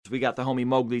We got the homie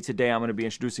Mowgli today. I'm going to be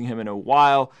introducing him in a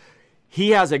while. He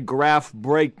has a graph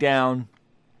breakdown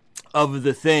of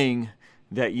the thing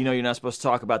that, you know, you're not supposed to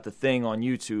talk about the thing on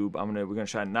YouTube. We're going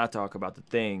to try not to talk about the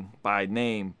thing by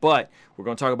name, but we're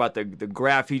going to talk about the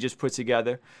graph he just put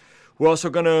together. We're also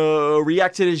going to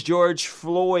react to this George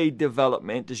Floyd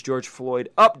development, this George Floyd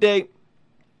update,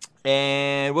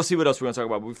 and we'll see what else we're going to talk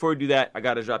about. But before we do that, I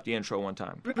got to drop the intro one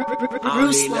time. I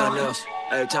don't need nothing else.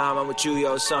 Every time I'm with you,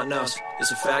 yo, it's something else.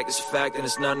 It's a fact, and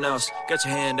it's nothing else. Got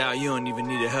your hand out, you don't even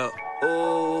need the help.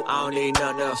 Oh, I don't need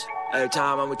nothing else. Every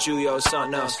time I'm with you, yo, it's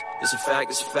something else. It's a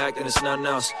fact, and it's nothing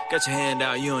else. Got your hand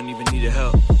out, you don't even need the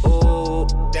help. Oh,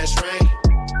 that's right.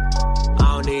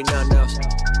 I don't need nothing else.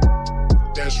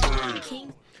 That's right.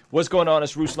 What's going on?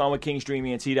 It's Ruslan with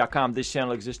KingsDreamENT.com. This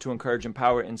channel exists to encourage,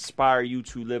 empower, inspire you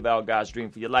to live out God's dream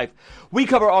for your life. We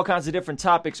cover all kinds of different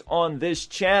topics on this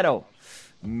channel.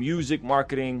 Music,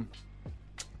 marketing,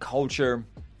 culture,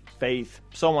 faith,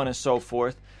 so on and so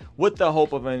forth, with the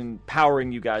hope of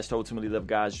empowering you guys to ultimately live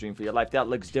God's dream for your life. That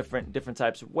looks different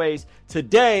types of ways.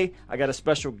 Today, I got a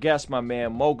special guest, my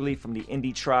man Mowgli from the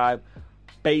Indie Tribe,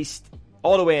 based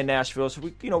all the way in Nashville. So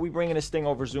we bringing this thing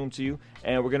over Zoom to you,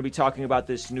 and we're going to be talking about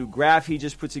this new graph he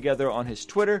just put together on his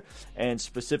Twitter, and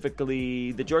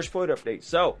specifically the George Floyd update.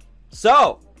 So,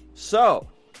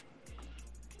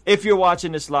 if you're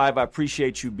watching this live, I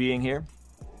appreciate you being here.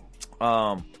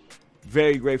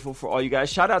 Very grateful for all you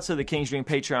guys. Shout out to the King's Dream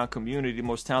Patreon community, the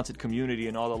most talented community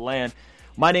in all the land.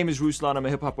 My name is Ruslan. I'm a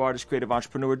hip-hop artist, creative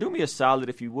entrepreneur. Do me a solid,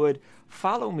 if you would.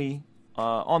 Follow me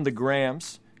on the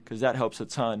grams, because that helps a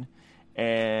ton.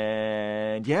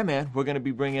 And yeah, man, we're gonna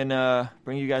be bringing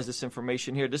you guys this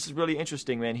information here. This is really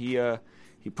interesting, man. He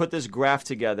put this graph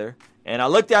together, and I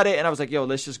looked at it and I was like, yo,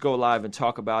 let's just go live and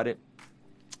talk about it.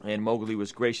 And Mowgli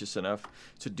was gracious enough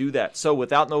to do that. So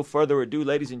without no further ado,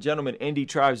 ladies and gentlemen, Indie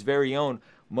Tribe's very own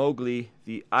Mowgli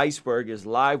the Iceberg is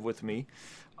live with me.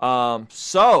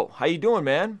 So how you doing,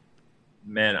 man?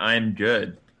 Man, I'm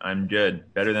good.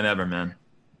 Better than ever, man.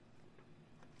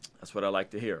 That's what I like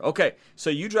to hear. Okay,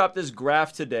 so you dropped this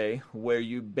graph today where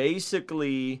you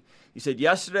said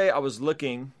yesterday I was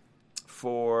looking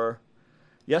for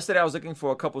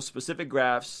a couple specific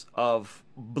graphs of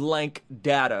blank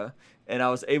data, and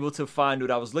I was able to find what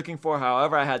I was looking for.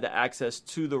 However, I had the access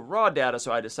to the raw data,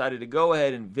 so I decided to go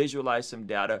ahead and visualize some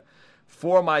data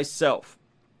for myself.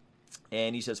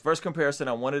 And he says, first comparison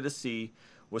I wanted to see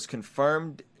was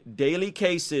confirmed daily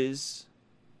cases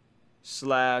 /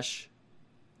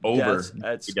 over deaths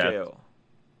at scale.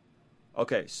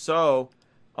 Okay, so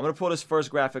I'm going to pull this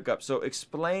first graphic up. So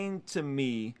explain to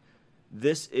me,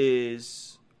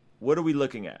 what are we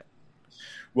looking at?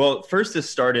 Well, first this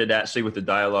started actually with the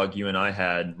dialogue you and I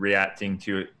had reacting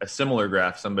to a similar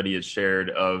graph somebody had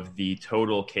shared of the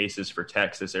total cases for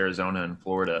Texas, Arizona, and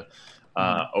Florida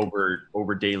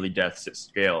over daily deaths at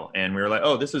scale. And we were like,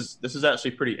 oh, this is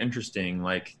actually pretty interesting.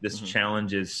 Like this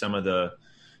challenges some of the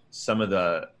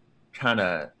kind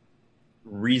of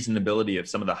reasonability of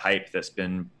some of the hype that's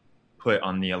been put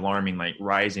on the alarming, like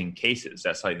rising cases.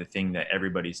 That's like the thing that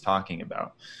everybody's talking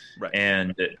about. Right.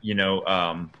 And,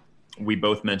 we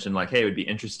both mentioned like, hey, it would be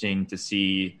interesting to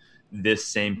see this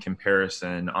same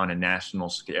comparison on a national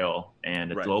scale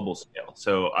and a global scale.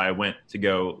 So I went to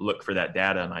go look for that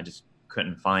data and I just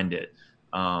couldn't find it.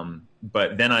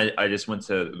 But then I just went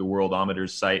to the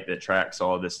Worldometer's site that tracks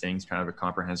all of these things, kind of a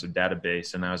comprehensive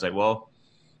database. And I was like, well,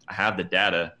 I have the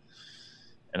data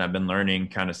and I've been learning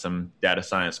kind of some data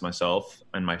science myself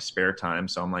in my spare time.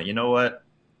 So I'm like, you know what?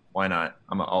 Why not?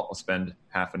 I'll spend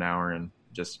half an hour and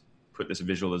just put this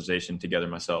visualization together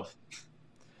myself.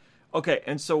 Okay,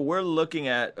 and so we're looking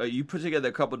at, you put together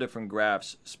a couple different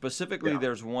graphs. Specifically,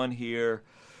 there's one here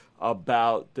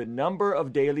about the number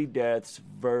of daily deaths,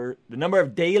 the number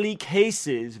of daily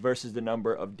cases versus the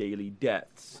number of daily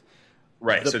deaths.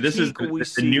 Right. So this is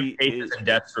the new cases and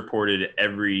deaths reported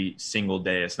every single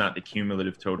day. It's not the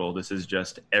cumulative total. This is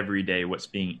just every day what's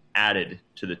being added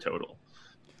to the total.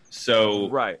 So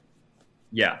right.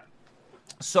 Yeah.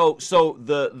 So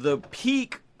the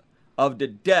peak of the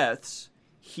deaths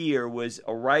here was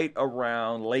right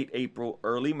around late April,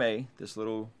 early May. This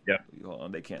little hold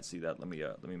on, they can't see that. Let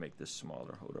me make this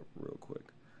smaller. Hold up real quick.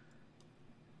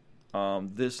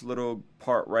 This little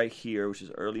part right here, which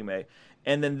is early May.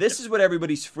 And then this is what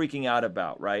everybody's freaking out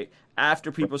about, right?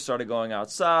 After people started going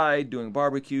outside, doing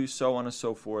barbecues, so on and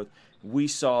so forth, we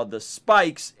saw the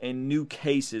spikes in new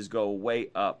cases go way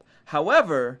up.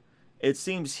 However, it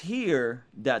seems here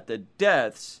that the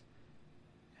deaths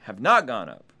have not gone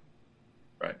up.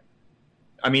 Right.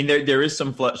 I mean, there is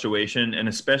some fluctuation, and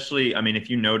especially, I mean, if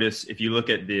you look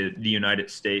at the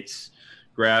United States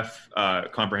graph,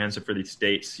 comprehensive for these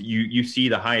states, you see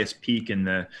the highest peak in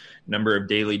the number of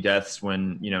daily deaths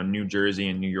when, New Jersey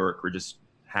and New York were just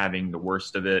having the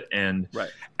worst of it. And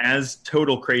as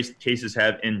total cases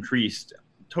have increased,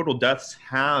 total deaths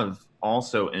have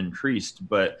also increased,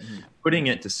 but putting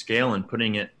it to scale and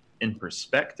putting it in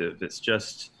perspective,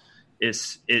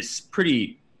 it's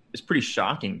pretty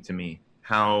shocking to me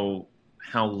how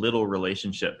little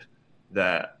relationship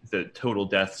that the total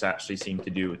deaths actually seem to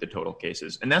do with the total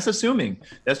cases. And that's just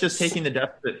taking the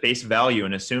death at face value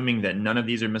and assuming that none of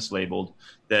these are mislabeled,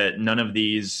 that none of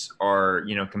these are,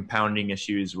 compounding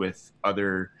issues with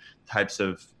other types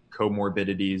of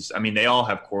comorbidities. I mean, they all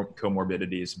have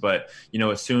comorbidities, but,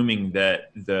 assuming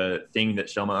that the thing that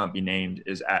shall not be named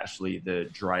is actually the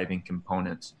driving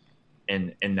component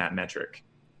in that metric.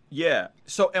 Yeah.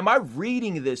 So am I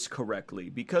reading this correctly?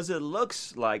 Because it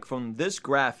looks like from this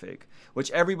graphic,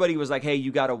 which everybody was like, hey, you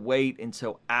got to wait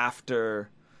until after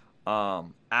 2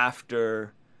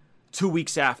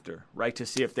 weeks after, right, to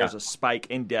see if there's a spike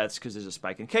in deaths because there's a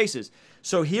spike in cases.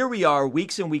 So here we are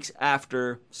weeks and weeks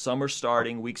after summer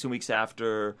starting, weeks and weeks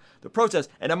after the protest.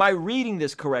 And am I reading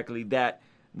this correctly that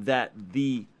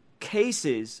the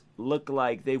cases look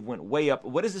like they went way up?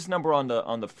 What is this number on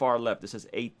the far left? This says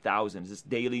 8,000. Is this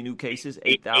daily new cases?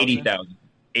 8,000?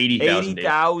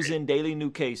 80,000 daily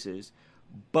new cases.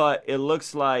 But it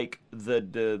looks like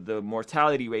the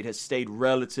mortality rate has stayed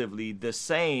relatively the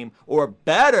same or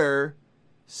better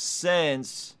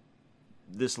since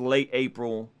this late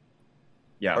April,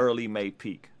 early May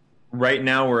peak. Right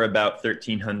now we're about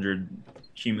 1,300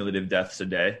 cumulative deaths a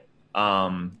day.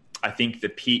 I think the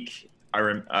peak,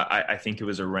 I think it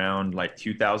was around like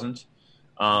 2,000.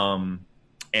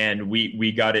 And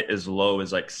we got it as low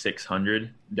as like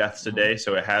 600 deaths a day.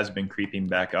 So it has been creeping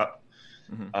back up.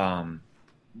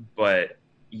 But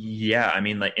yeah, I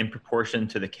mean, like in proportion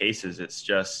to the cases, it's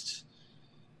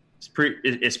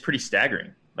pretty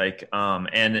staggering. Like,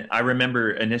 and I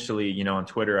remember initially, on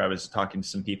Twitter, I was talking to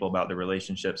some people about the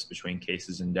relationships between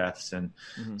cases and deaths and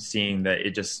seeing that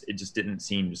it just didn't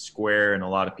seem square. And a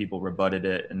lot of people rebutted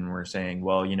it and were saying,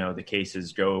 well, the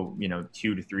cases go,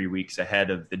 2 to 3 weeks ahead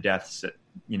of the deaths,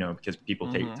 because people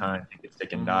take time to get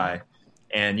sick and die.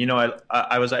 And,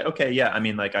 I was like, okay, yeah, I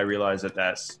mean, like, I realized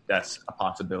that's a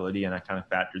possibility. And I kind of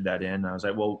factored that in. I was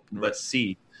like, well, let's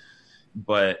see.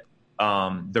 But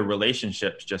the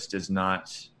relationship just is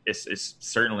not, it's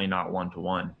certainly not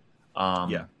one-to-one.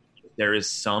 There is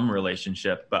some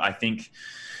relationship, but I think,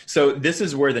 so this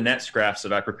is where the next graphs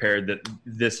that I prepared, that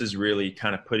this is really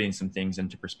kind of putting some things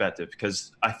into perspective,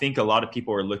 because I think a lot of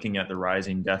people are looking at the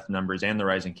rising death numbers and the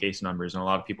rising case numbers. And a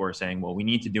lot of people are saying, well, we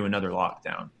need to do another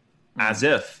lockdown. As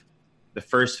if the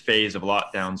first phase of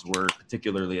lockdowns were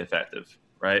particularly effective,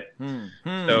 right?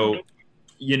 So,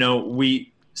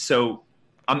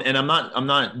 I'm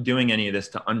not doing any of this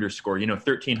to underscore,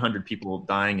 1,300 people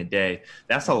dying a day.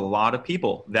 That's a lot of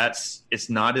people. It's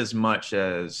not as much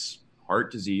as heart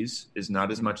disease, is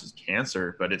not as much as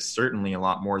cancer, but it's certainly a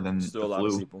lot more than still the a lot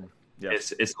flu. of people. Yeah.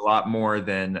 It's a lot more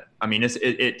than, I mean,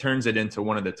 it turns it into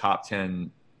one of the top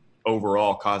 10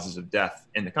 overall causes of death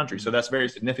in the country. So that's very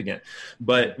significant.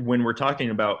 But when we're talking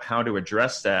about how to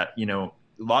address that,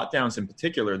 lockdowns in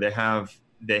particular, they have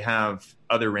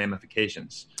other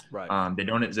ramifications. Right. They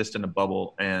don't exist in a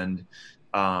bubble. And,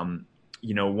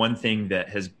 one thing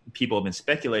that people have been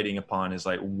speculating upon is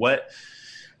like,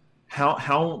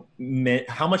 how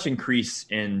much increase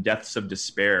in deaths of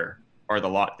despair are the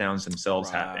lockdowns themselves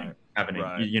happening?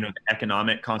 Right. The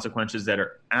economic consequences that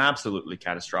are absolutely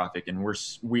catastrophic, and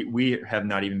we have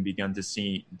not even begun to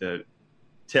see the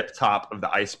tip top of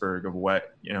the iceberg of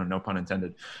what, no pun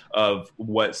intended, of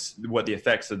what the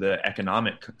effects of the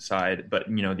economic side, but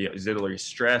the auxiliary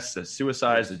stress, the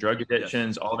suicides, the drug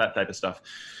addictions, all that type of stuff.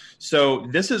 So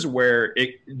this is where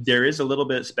there is a little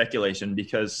bit of speculation,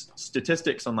 because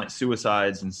statistics on like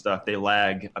suicides and stuff, they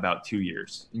lag about 2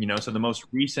 years. So the most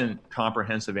recent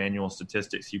comprehensive annual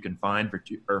statistics you can find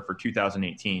are for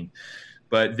 2018.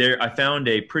 But I found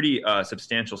a pretty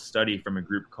substantial study from a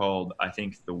group called, I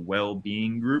think, the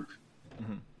Well-Being Group.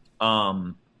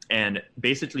 And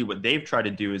basically what they've tried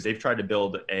to do is they've tried to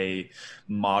build a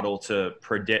model to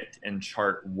predict and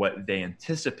chart what they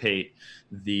anticipate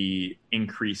the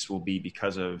increase will be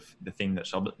because of the thing that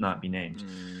shall not be named.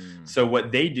 So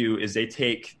what they do is they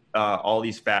take all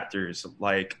these factors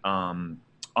like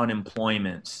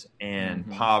unemployment and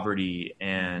poverty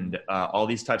and all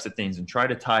these types of things, and try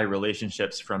to tie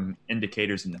relationships from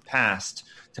indicators in the past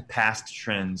to past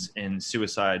trends in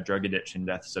suicide, drug addiction,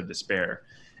 deaths of despair.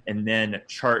 and then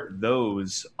chart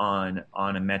those on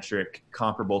a metric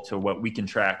comparable to what we can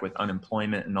track with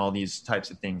unemployment and all these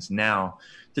types of things now,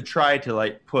 to try to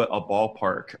like put a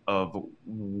ballpark of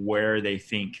where they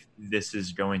think this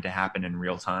is going to happen in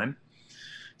real time.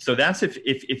 So that's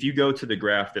if you go to the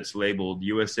graph that's labeled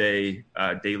USA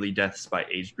daily deaths by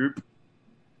age group.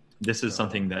 This is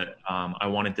something that I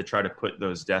wanted to try to put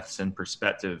those deaths in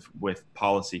perspective with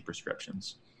policy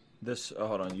prescriptions. This,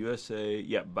 hold on, USA,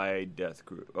 by death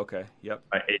group. Okay, yep.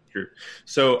 By age group.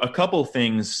 So a couple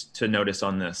things to notice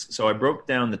on this. So I broke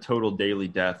down the total daily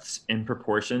deaths in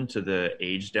proportion to the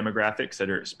age demographics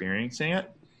that are experiencing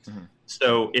it. Mm-hmm.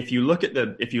 So if you look at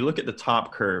the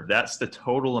top curve, that's the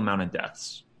total amount of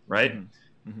deaths, right?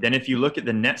 Mm-hmm. Mm-hmm. Then if you look at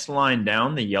the next line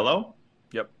down, the yellow,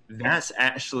 yep, that's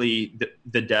actually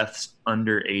the deaths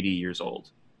under 80 years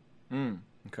old.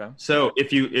 Okay. So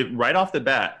right off the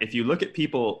bat, if you look at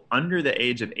people under the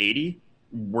age of 80,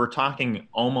 we're talking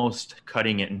almost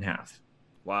cutting it in half.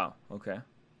 Wow. Okay.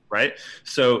 Right.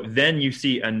 So then you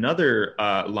see another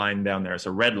line down there. It's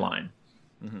a red line.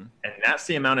 Mm-hmm. And that's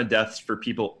the amount of deaths for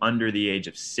people under the age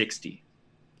of 60.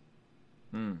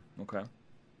 Okay.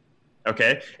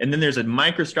 Okay. And then there's a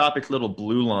microscopic little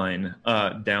blue line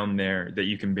down there that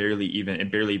you can barely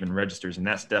even registers. And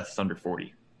that's deaths under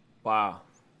 40. Wow.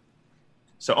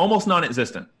 So almost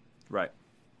non-existent. Right.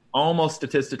 Almost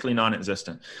statistically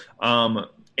non-existent. And,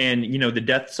 the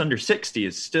deaths under 60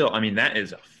 is still, that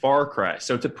is a far cry.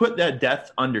 So to put that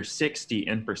death under 60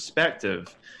 in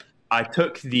perspective, I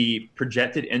took the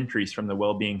projected increase from the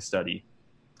well-being study,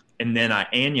 and then I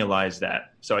annualized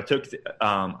that. So I took,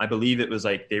 I believe it was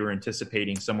like they were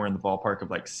anticipating somewhere in the ballpark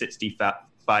of like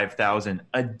 65,000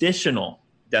 additional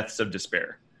deaths of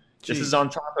despair. Jeez. This is on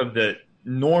top of the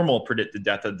normal predicted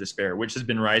death of despair, which has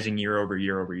been rising year over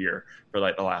year for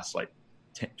like the last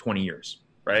 20 years,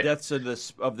 right? Deaths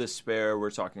of despair, we're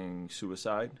talking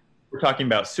suicide? We're talking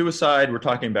about suicide. We're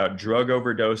talking about drug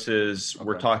overdoses. Okay.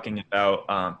 We're talking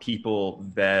about people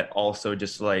that also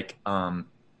just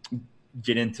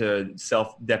get into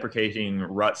self-deprecating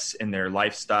ruts in their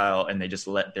lifestyle, and they just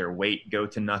let their weight go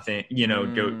to nothing,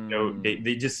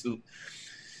 they just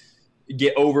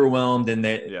get overwhelmed, and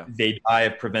they die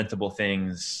of preventable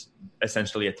things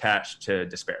essentially attached to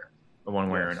despair one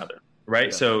way or another. Right.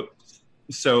 Yes.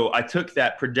 So I took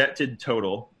that projected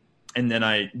total, and then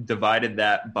I divided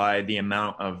that by the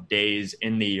amount of days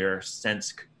in the year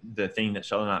since the thing that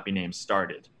shall not be named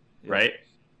started. Yeah. Right.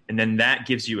 And then that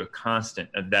gives you a constant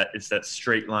of that. It's that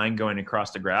straight line going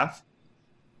across the graph.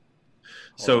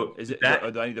 So do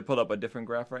I need to pull up a different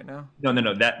graph right now? No.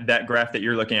 That graph that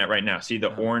you're looking at right now. See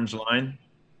the orange line?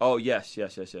 Oh, yes.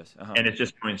 And it's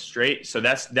just going straight. So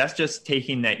that's just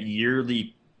taking that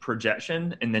yearly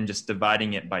projection and then just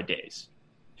dividing it by days.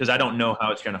 Because I don't know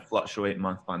how it's going to fluctuate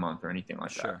month by month or anything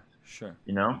like that. Sure.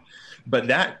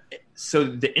 But so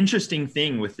the interesting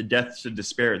thing with the deaths of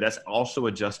despair, that's also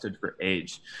adjusted for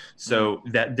age. So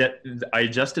I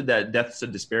adjusted that deaths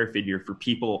of despair figure for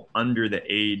people under the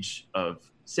age of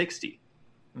 60.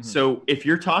 Mm-hmm. So if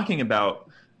you're talking about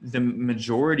the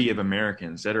majority of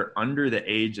Americans that are under the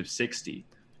age of 60,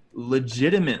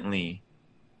 legitimately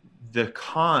the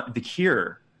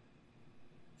cure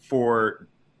for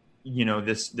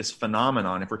this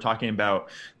phenomenon, if we're talking about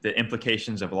the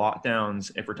implications of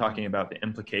lockdowns, if we're talking about the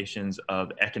implications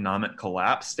of economic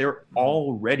collapse, they're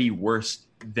already worse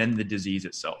than the disease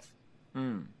itself.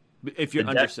 If you're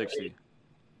under 60.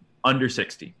 Under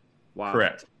 60. Wow.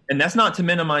 Correct. And that's not to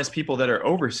minimize people that are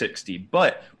over 60,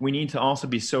 but we need to also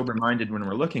be sober-minded when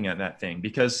we're looking at that thing,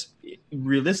 because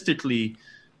realistically,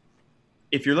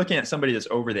 if you're looking at somebody that's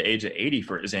over the age of 80,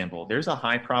 for example, there's a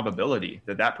high probability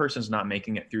that person's not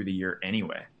making it through the year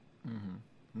anyway.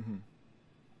 Mm-hmm.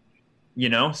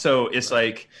 Mm-hmm. So it's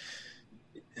like,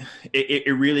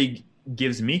 it really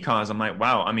gives me cause. I'm like,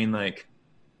 wow.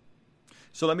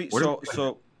 So let me,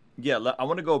 I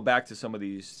want to go back to some of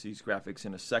these graphics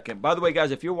in a second. By the way,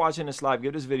 guys, if you're watching this live,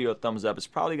 give this video a thumbs up. It's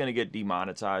probably going to get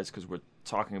demonetized because we're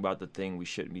talking about the thing we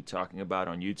shouldn't be talking about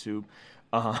on YouTube.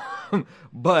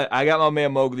 But I got my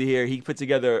man Mowgli here. He put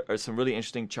together some really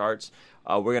interesting charts.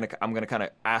 I'm gonna kind of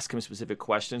ask him specific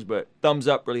questions, but thumbs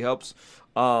up really helps.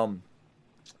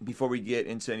 Before we get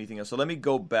into anything else, so let me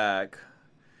go back.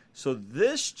 So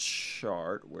this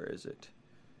chart, where is it?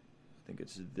 I think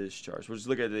it's this chart. So we'll just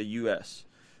look at the U.S.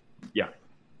 Yeah.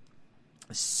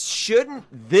 Shouldn't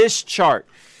this chart?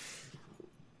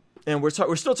 And we're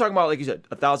still talking about, like you said,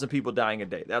 1,000 people dying a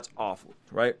day. That's awful,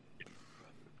 right?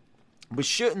 But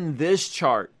shouldn't this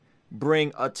chart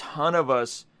bring a ton of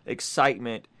us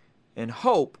excitement and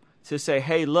hope to say,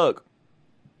 hey, look,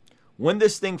 when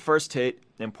this thing first hit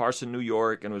in parts of New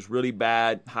York, and it was really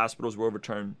bad. Hospitals were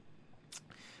overturned.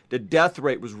 The death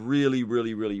rate was really,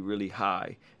 really, really, really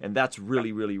high, and that's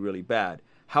really, really, really bad.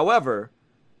 However,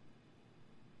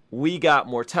 we got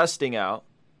more testing out.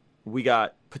 We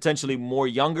got potentially more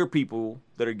younger people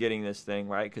that are getting this thing,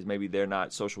 right? Because maybe they're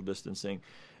not social distancing.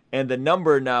 And the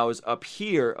number now is up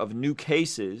here of new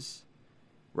cases,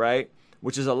 right?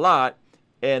 Which is a lot.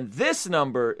 And this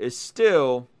number is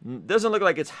still, doesn't look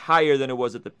like it's higher than it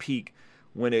was at the peak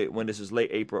when this is late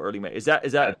April, early May. Is that a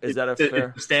fair?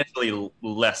 It's substantially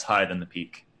less high than the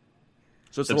peak.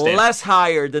 So it's less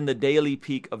higher than the daily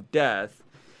peak of death.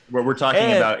 Where we're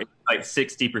talking about like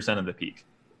 60% of the peak.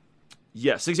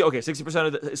 Yeah, 60%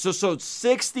 of the so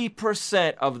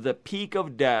 60% of the peak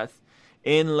of death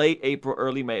in late April,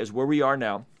 early May is where we are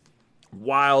now,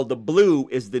 while the blue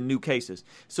is the new cases.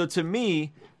 So to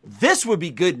me, this would be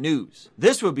good news.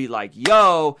 This would be like,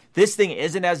 yo, this thing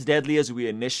isn't as deadly as we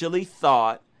initially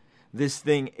thought. This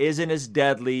thing isn't as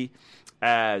deadly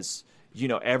as,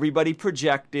 everybody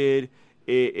projected.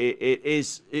 It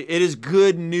is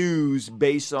good news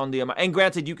based on the amount. And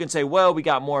granted, you can say, well, we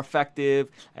got more effective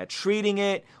at treating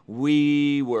it.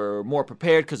 We were more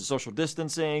prepared because of social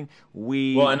distancing.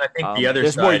 And I think the other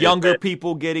there's side more younger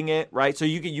people getting it, right? So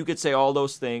you could say all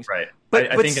those things, right?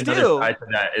 But I think still, another side to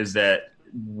that is that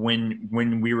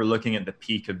when we were looking at the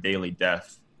peak of daily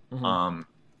death,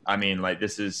 I mean, like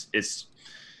this is it's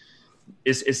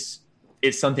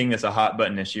something that's a hot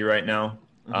button issue right now.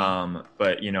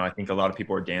 But I think a lot of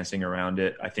people are dancing around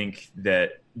it. I think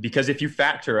that because if you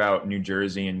factor out New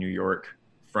Jersey and New York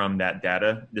from that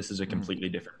data, this is a completely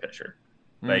different picture.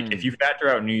 Like if you factor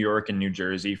out New York and New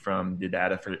Jersey from the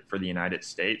data for the United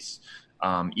States,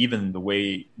 even the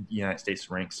way the United States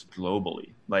ranks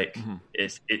globally, like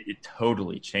it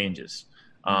totally changes.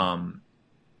 And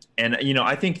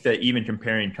I think that even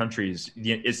comparing countries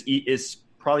is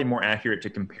probably more accurate to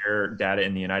compare data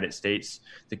in the United States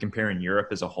to compare in Europe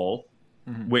as a whole,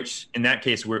 which in that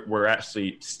case, we're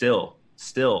actually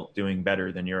still doing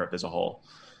better than Europe as a whole.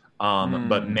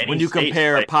 But when you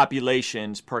compare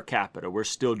populations per capita, we're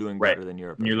still doing better than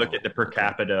Europe. When you look at the per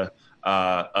capita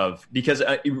because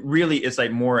really it's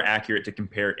like more accurate to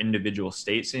compare individual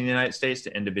states in the United States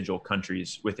to individual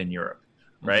countries within Europe.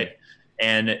 Right.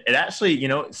 And it actually,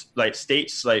 it's like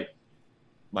states like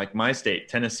my state,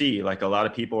 Tennessee, like a lot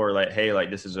of people are like, hey, like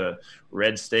this is a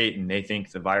red state and they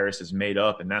think the virus is made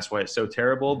up and that's why it's so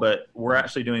terrible. But we're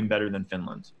actually doing better than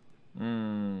Finland.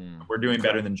 We're doing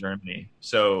better than Germany.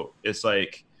 So it's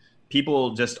like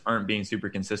people just aren't being super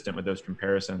consistent with those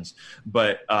comparisons.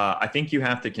 But I think you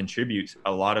have to contribute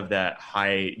a lot of that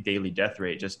high daily death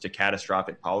rate just to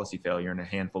catastrophic policy failure in a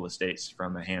handful of states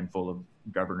from a handful of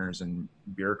governors and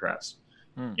bureaucrats.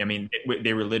 I mean,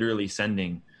 they were literally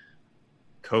sending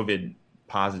COVID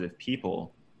positive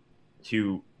people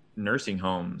to nursing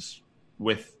homes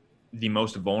with the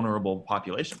most vulnerable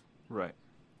population. Right.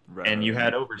 And you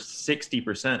had over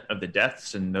 60% of the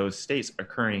deaths in those states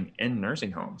occurring in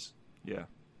nursing homes. Yeah.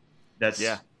 It's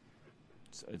crazy.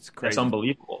 That's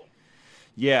unbelievable.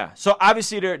 Yeah. So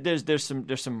obviously there's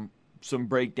some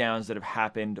breakdowns that have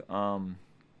happened from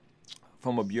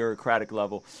a bureaucratic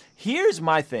level. Here's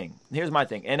my thing.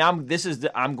 And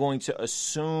I'm going to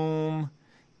assume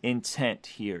intent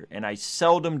here, and I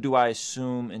seldom do I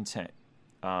assume intent.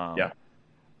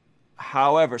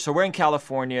 However, so we're in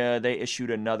California. They issued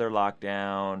another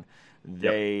lockdown.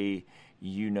 The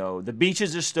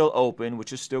beaches are still open,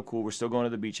 which is still cool. We're still going to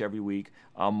the beach every week.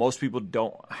 Most people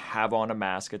don't have on a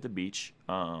mask at the beach.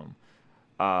 By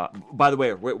the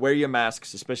way, wear your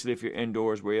masks, especially if you're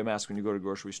indoors. Wear your mask when you go to the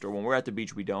grocery store. When we're at the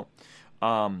beach, we don't.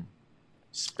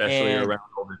 Especially around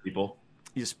older people.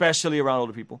 Especially around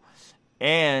older people.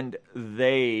 And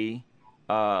they,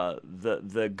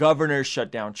 the governor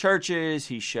shut down churches.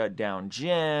 He shut down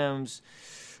gyms,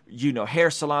 hair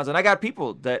salons. And I got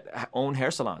people that own hair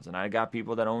salons, and I got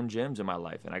people that own gyms in my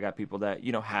life, and I got people that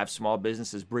have small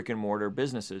businesses, brick and mortar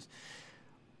businesses.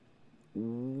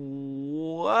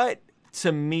 What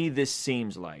to me this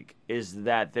seems like is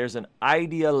that there's an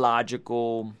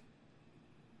ideological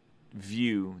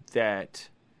view that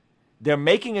they're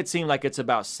making it seem like it's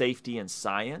about safety and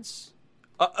science.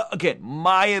 Again,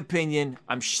 my opinion,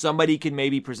 somebody can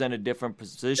maybe present a different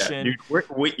position. Yeah,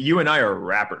 dude, you and I are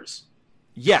rappers.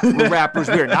 Yeah, we're rappers.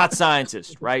 We're not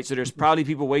scientists, right? So there's probably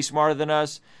people way smarter than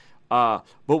us. But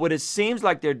what it seems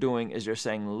like they're doing is they're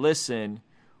saying, listen,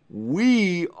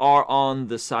 we are on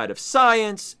the side of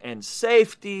science and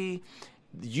safety.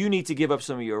 You need to give up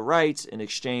some of your rights in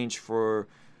exchange for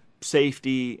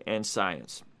safety and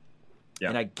science. Yeah.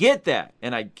 And I get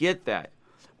that.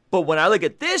 But when I look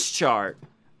at this chart,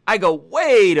 I go,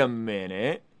 wait a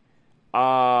minute.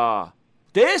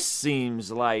 This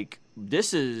seems like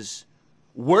this is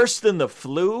worse than the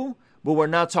flu, but we're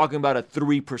not talking about a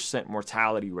 3%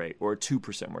 mortality rate or a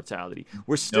 2% mortality.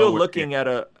 We're still looking at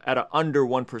a under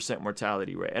 1%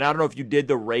 mortality rate. And I don't know if you did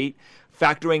the rate,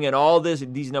 factoring in all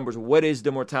these numbers. What is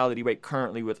the mortality rate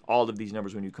currently with all of these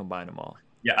numbers when you combine them all?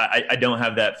 Yeah, I don't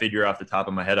have that figure off the top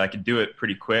of my head. I could do it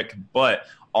pretty quick, but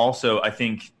also I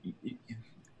think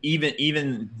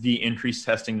even the increased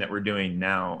testing that we're doing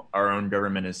now, our own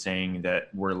government is saying that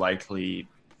we're likely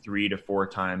 3 to 4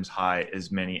 times high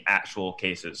as many actual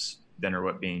cases than are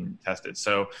what being tested.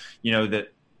 So, that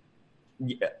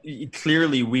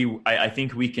clearly I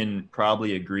think we can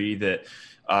probably agree that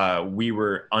we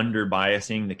were under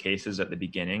biasing the cases at the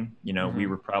beginning. We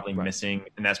were probably missing,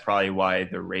 and that's probably why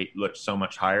the rate looked so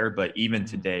much higher. But even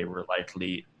today, we're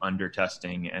likely under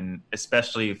testing, and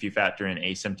especially if you factor in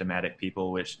asymptomatic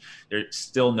people, which there's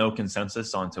still no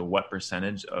consensus on to what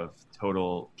percentage of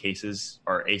total cases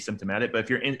are asymptomatic. But if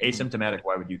you're asymptomatic,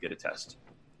 why would you get a test?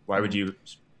 Why would you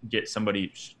get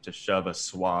somebody to shove a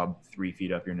swab 3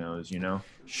 feet up your nose,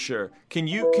 Sure. Can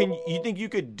you think you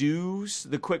could do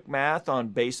the quick math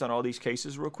based on all these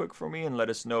cases real quick for me and let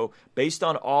us know, based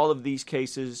on all of these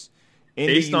cases in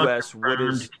the U.S., what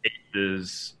is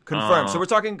cases confirmed? So we're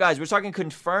talking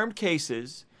confirmed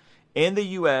cases in the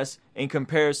U.S. in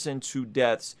comparison to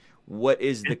deaths. What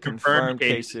is the confirmed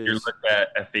cases? You look at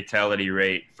a fatality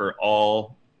rate for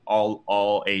all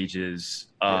ages.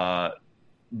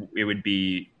 It would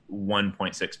be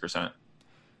 1.6%.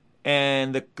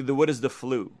 And the what is the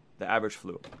flu? The average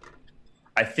flu?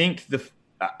 I think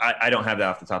I don't have that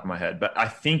off the top of my head, but I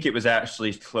think it was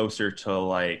actually closer to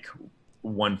like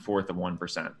 1/4 of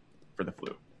 1% for the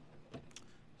flu.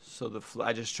 So the flu,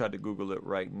 I just tried to Google it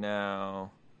right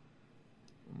now.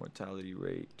 Mortality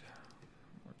rate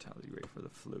for the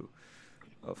flu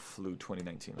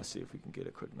 2019. Let's see if we can get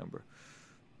a quick number.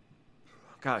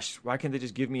 Gosh, why can't they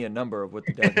just give me a number of what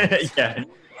the death is? Yeah,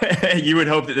 you would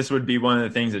hope that this would be one of the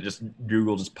things that just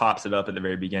Google just pops it up at the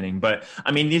very beginning. But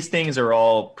I mean, these things are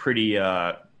all pretty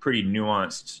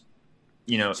nuanced,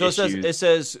 So issues. it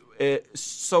says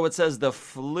the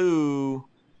flu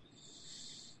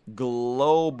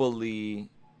globally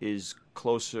is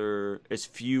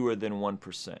fewer than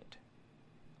 1%.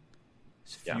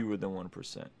 It's fewer than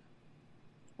 1%.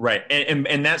 Right,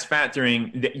 and that's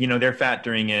factoring. They're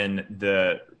factoring in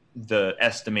the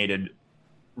estimated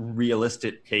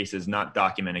realistic cases, not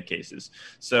documented cases.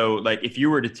 So, like, if you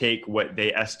were to take what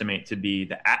they estimate to be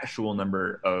the actual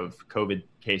number of COVID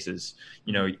cases,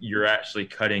 you're actually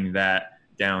cutting that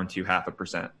down to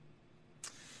 0.5%.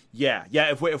 Yeah.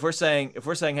 If we're saying,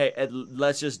 hey,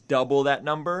 let's just double that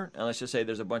number, and let's just say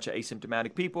there's a bunch of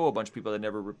asymptomatic people, a bunch of people that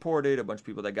never reported, a bunch of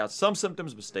people that got some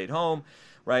symptoms but stayed home,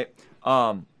 right?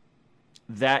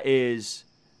 That is,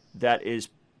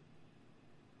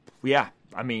 yeah.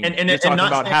 I mean, and you're talking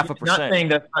about 0.5%. Not saying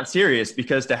that's not serious,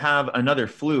 because to have another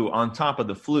flu on top of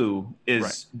the flu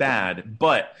is bad,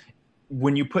 but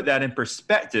when you put that in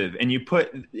perspective, and you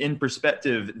put in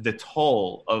perspective the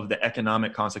toll of the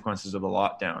economic consequences of the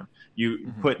lockdown,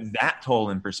 you put that toll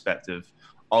in perspective,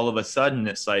 all of a sudden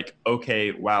it's like,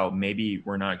 okay, wow, maybe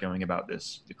we're not going about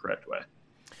this the correct way.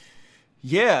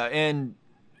 Yeah, and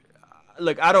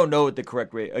look, I don't know what the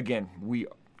correct way. Again, we're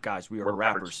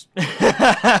rappers.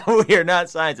 We are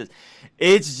not scientists.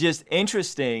 It's just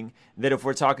interesting that if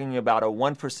we're talking about a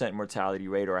 1% mortality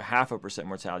rate or a 0.5%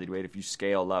 mortality rate, if you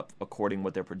scale up according to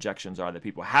what their projections are, that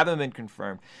people haven't been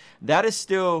confirmed, that is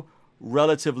still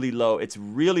relatively low. It's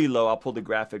really low. I'll pull the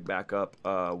graphic back up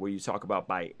where you talk about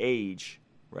by age.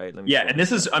 Right. And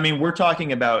this is, we're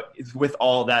talking about, with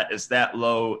all that, is that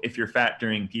low if you're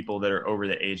factoring people that are over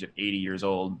the age of 80 years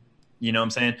old. You know what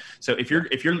I'm saying? So if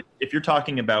you're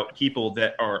talking about people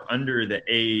that are under the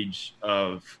age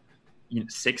of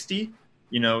 60,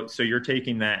 so you're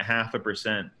taking that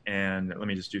 0.5%, and let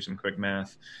me just do some quick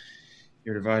math.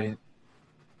 You're dividing.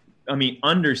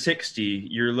 Under 60,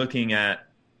 you're looking at,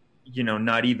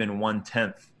 not even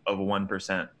 1/10 of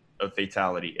 1% of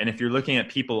fatality. And if you're looking at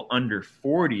people under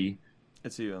 40,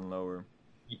 it's even lower.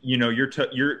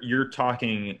 You're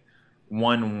talking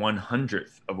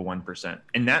 1/100th of 1%,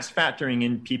 and that's factoring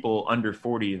in people under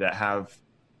 40 that have,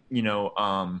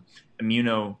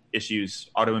 immuno issues,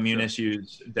 autoimmune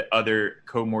issues, the other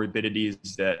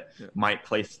comorbidities that might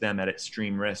place them at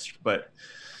extreme risk. But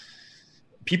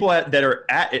people that are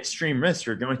at extreme risk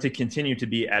are going to continue to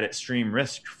be at extreme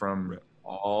risk from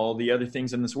all the other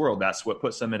things in this world. That's what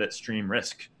puts them at extreme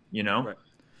risk, Right.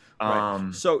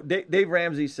 So Dave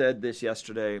Ramsey said this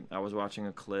yesterday. I was watching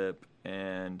a clip,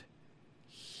 and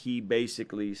he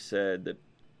basically said that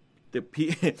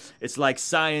it's like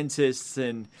scientists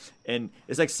and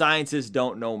it's like scientists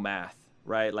don't know math,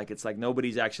 right? Like it's like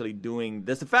nobody's actually doing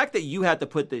this. The fact that you had to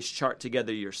put this chart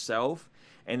together yourself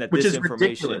and that which this is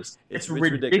information ridiculous. It's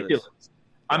ridiculous.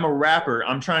 I'm a rapper.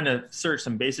 I'm trying to search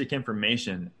some basic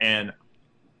information, and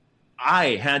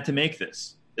I had to make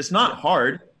this. It's not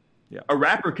hard. Yeah. A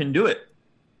rapper can do it.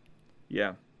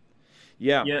 Yeah.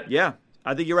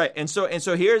 I think you're right. And so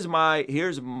here's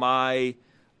my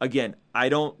again,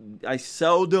 I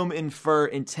seldom infer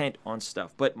intent on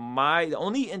stuff, but the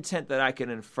only intent that I can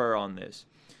infer on this,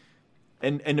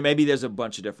 and maybe there's a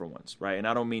bunch of different ones, right? And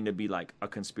I don't mean to be like a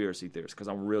conspiracy theorist because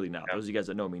I'm really not. Those of you guys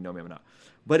that know me, I'm not.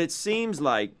 But it seems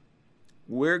like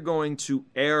we're going to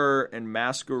err and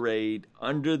masquerade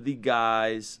under the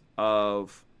guise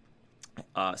of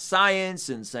science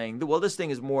and saying, well, this thing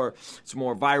is more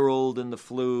viral than the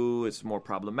flu. It's more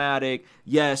problematic.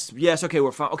 Yes. Okay,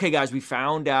 okay, guys, we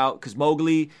found out because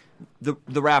Mowgli,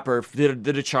 the rapper,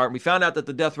 did a chart. We found out that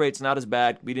the death rate's not as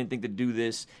bad. We didn't think to do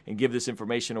this and give this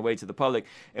information away to the public.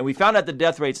 And we found out the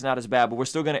death rate's not as bad, but we're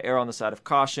still going to err on the side of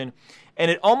caution. And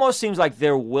it almost seems like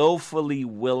they're willfully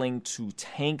willing to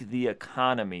tank the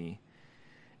economy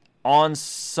on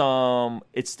some.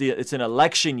 It's an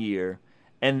election year.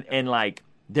 And like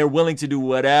they're willing to do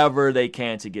whatever they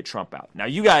can to get Trump out. Now,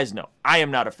 you guys know I am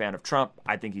not a fan of Trump.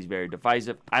 I think he's very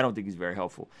divisive. I don't think he's very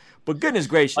helpful. But goodness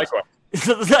gracious,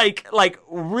 like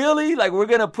really, like we're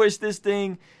gonna push this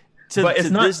thing to. But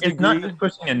it's not just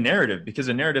pushing a narrative because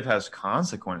a narrative has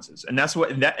consequences, and that's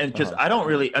what that. And because I don't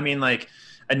really, I mean, like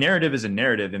a narrative is a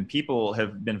narrative, and people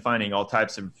have been finding all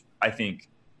types of, I think,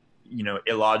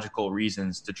 illogical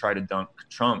reasons to try to dunk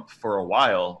Trump for a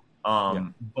while.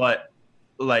 But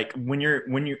like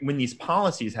when these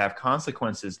policies have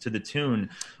consequences to the tune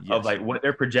of like what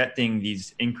they're projecting,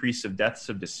 these increase of deaths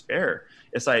of despair,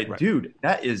 it's like, dude,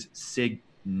 that is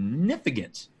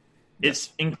significant.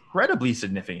 It's incredibly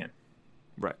significant.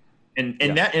 Right. And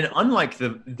unlike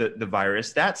the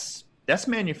virus, that's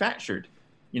manufactured.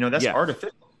 That's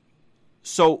artificial.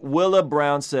 So Willa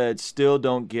Brown said, still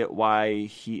don't get why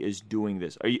he is doing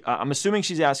this. I'm assuming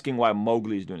she's asking why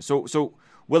Mowgli is doing it. So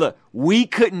Willa, we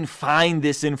couldn't find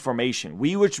this information.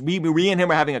 We and him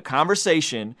were having a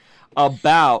conversation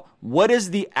about what is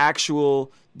the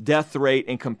actual death rate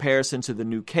in comparison to the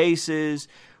new cases.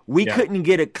 We couldn't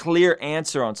get a clear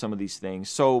answer on some of these things.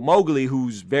 So Mowgli,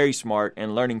 who's very smart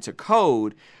and learning to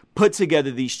code, put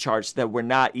together these charts that were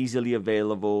not easily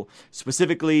available,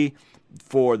 specifically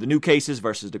for the new cases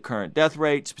versus the current death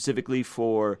rate, specifically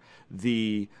for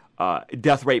the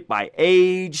death rate by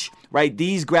age, right?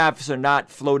 These graphs are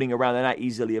not floating around. They're not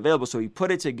easily available. So he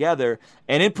put it together,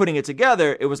 and in putting it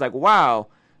together, it was like, wow,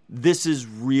 this is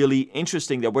really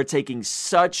interesting that we're taking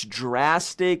such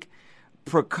drastic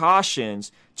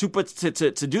precautions to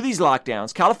do these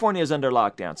lockdowns. California is under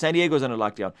lockdown. San Diego is under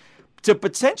lockdown.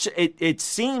 It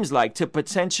seems like to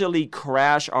potentially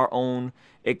crash our own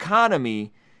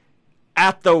economy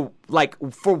at the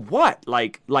for what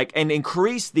and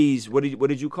increase these what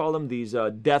did you call them, these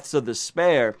deaths of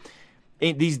despair,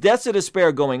 these deaths of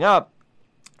despair going up,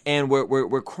 and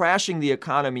we're crashing the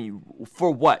economy for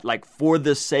what, like for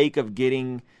the sake of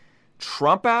getting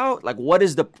Trump out? Like what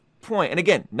is the point? And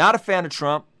again, not a fan of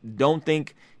Trump, don't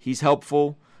think he's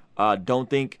helpful, don't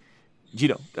think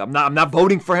I'm not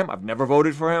voting for him. I've never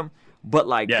voted for him. But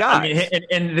like, guys, I mean,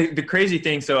 and the crazy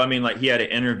thing. So I mean, like, he had an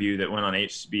interview that went on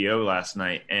HBO last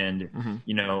night, and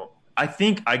I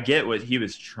think I get what he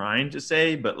was trying to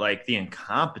say, but like the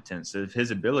incompetence of his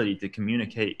ability to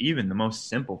communicate even the most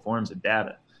simple forms of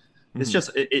data, it's just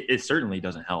it certainly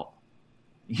doesn't help.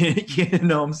 You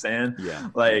know what I'm saying? Yeah.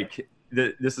 Like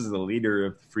this is the leader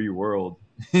of the free world.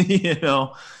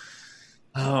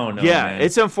 Oh no! Yeah, man.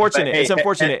 It's unfortunate. It's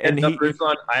unfortunate. And I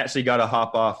actually got to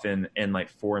hop off in like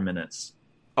 4 minutes.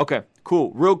 Okay,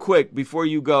 cool. Real quick before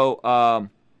you go, I'll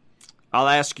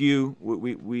ask you.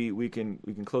 We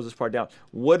can close this part down.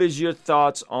 What is your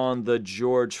thoughts on the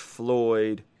George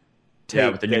Floyd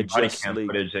tape? With the new body cam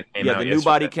footage that came out. Yeah, the new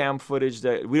body cam footage.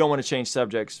 That we don't want to change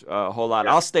subjects a whole lot.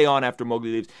 Yeah. I'll stay on after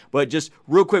Mowgli leaves, but just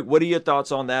real quick, what are your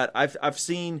thoughts on that? I've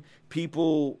seen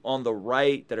people on the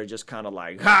right that are just kind of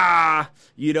like,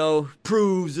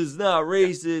 proves it's not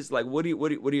racist. Like, what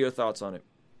are your thoughts on it?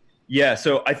 Yeah,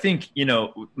 so I think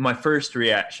my first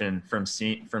reaction from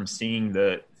seeing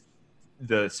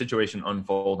the situation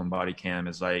unfold on body cam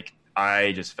is like,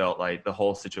 I just felt like the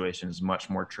whole situation is much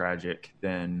more tragic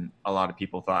than a lot of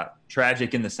people thought.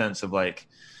 Tragic in the sense of like,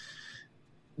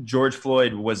 George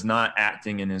Floyd was not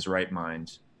acting in his right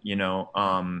mind.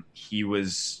 He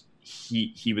was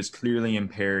he was clearly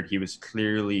impaired. He was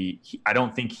clearly, I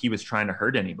don't think he was trying to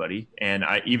hurt anybody. And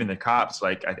even the cops,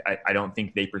 like, I don't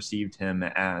think they perceived him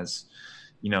as,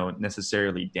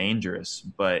 necessarily dangerous,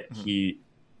 but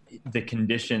the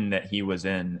condition that he was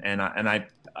in, and I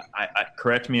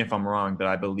correct me if I'm wrong, but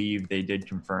I believe they did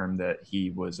confirm that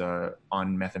he was on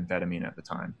methamphetamine at the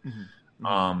time.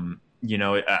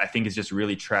 I think it's just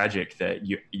really tragic that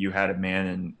you had a man,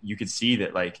 and you could see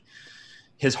that, like,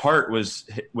 his heart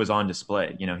was on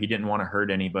display. He didn't want to hurt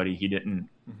anybody. He didn't,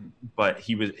 but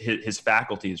his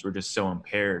faculties were just so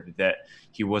impaired that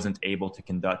he wasn't able to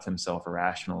conduct himself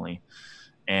irrationally.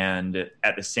 And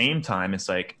at the same time, it's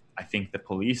like, I think the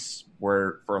police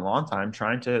were for a long time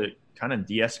trying to kind of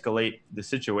de-escalate the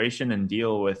situation and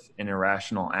deal with an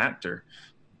irrational actor.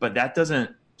 But that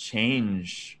doesn't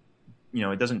change,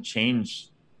 it doesn't change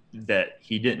that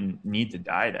he didn't need to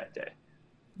die that day,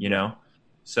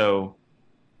 So,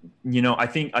 I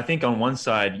think on one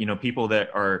side, people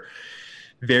that are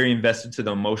very invested to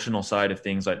the emotional side of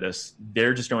things like this,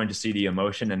 they're just going to see the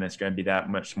emotion, and it's going to be that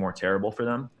much more terrible for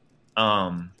them.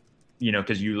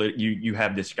 Because you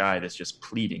have this guy that's just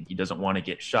pleading. He doesn't want to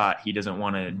get shot. He doesn't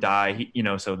want to die.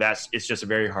 So it's just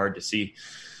very hard to see.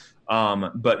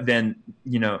 But then,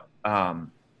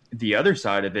 the other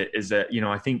side of it is that,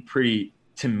 I think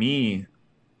to me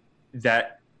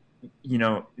that,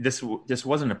 this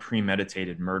wasn't a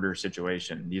premeditated murder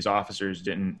situation. These officers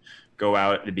didn't go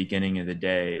out at the beginning of the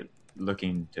day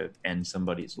looking to end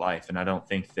somebody's life. And I don't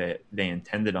think that they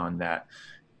intended on that.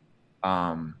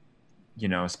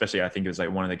 Especially I think it was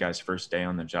like one of the guys' first day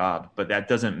on the job, but that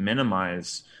doesn't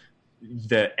minimize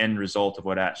the end result of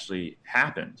what actually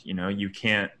happened. You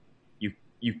can't.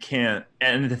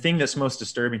 And the thing that's most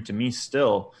disturbing to me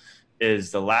still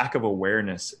is the lack of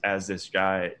awareness as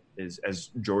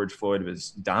George Floyd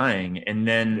was dying. And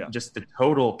then just the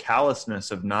total callousness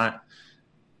of not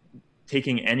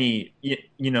taking any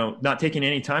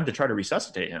time to try to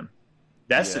resuscitate him.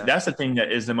 That's the thing that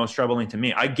is the most troubling to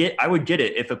me. I would get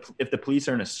it if the police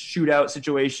are in a shootout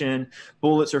situation,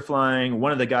 bullets are flying,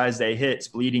 one of the guys they hit's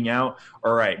bleeding out.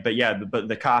 All right, but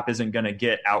the cop isn't going to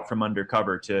get out from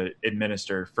undercover to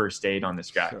administer first aid on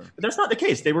this guy. Sure. But that's not the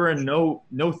case. They were in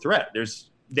no threat.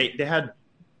 They had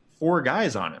 4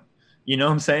 guys on him. You know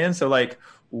what I'm saying? So like,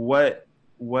 what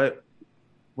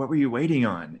were you waiting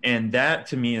on? And that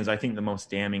to me is, I think, the most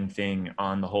damning thing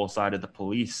on the whole side of the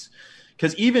police.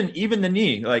 Because even the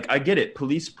knee, like, I get it.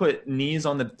 Police put knees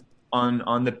on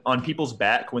people's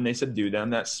back when they subdue them.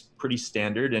 That's pretty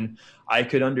standard. And I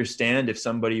could understand if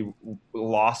somebody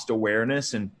lost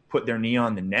awareness and put their knee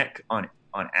on the neck on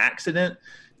accident,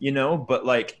 But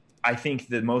like, I think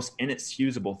the most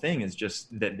inexcusable thing is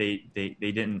just that they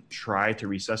didn't try to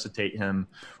resuscitate him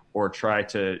or try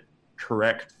to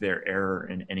correct their error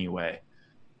in any way.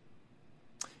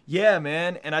 Yeah,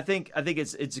 man. And I think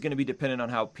it's going to be dependent on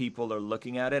how people are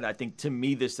looking at it. I think, to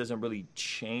me, this doesn't really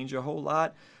change a whole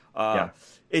lot.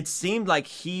 It seemed like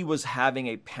he was having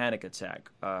a panic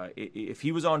attack. If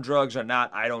he was on drugs or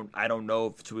not, I don't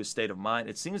know to his state of mind.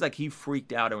 It seems like he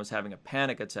freaked out and was having a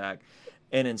panic attack.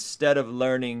 And instead of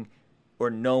learning or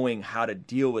knowing how to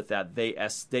deal with that, they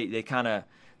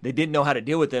didn't know how to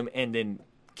deal with him and then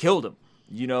killed him,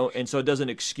 And so it doesn't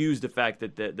excuse the fact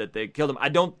that they killed him.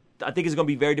 I think it's going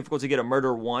to be very difficult to get a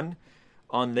murder one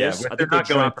on this. Yeah, they're not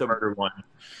going for murder one.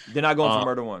 They're not going for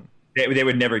murder one. They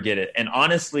would never get it. And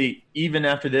honestly, even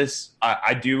after this,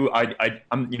 I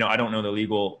don't know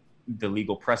the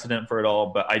legal precedent for it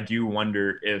all, but I do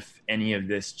wonder if any of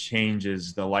this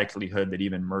changes the likelihood that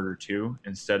even murder 2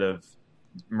 instead of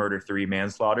murder 3,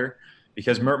 manslaughter,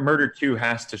 because murder 2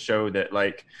 has to show that,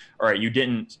 like, all right, you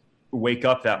didn't wake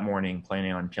up that morning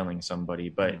planning on killing somebody,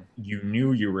 but you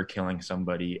knew you were killing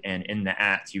somebody, and in the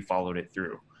act you followed it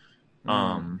through.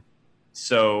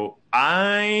 So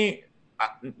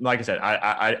like I said,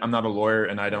 I'm not a lawyer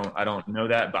and I don't know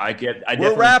that, but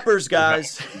we're rappers,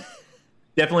 guys.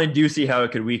 Definitely do see how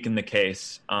it could weaken the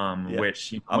case.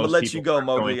 Which I'm gonna let you go,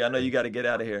 Mowgli. I know you got to get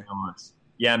out of here.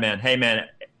 Yeah, man. Hey, man.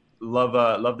 Love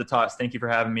the talks. Thank you for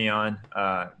having me on.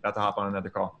 About to hop on another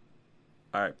call.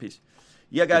 All right, peace.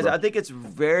 Yeah, guys, I think it's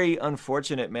very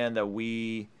unfortunate, man, that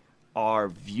we are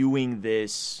viewing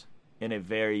this in a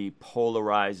very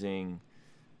polarizing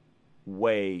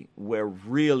way, where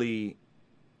really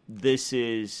this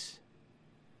is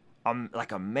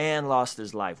like a man lost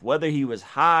his life, whether he was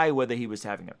high, whether he was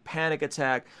having a panic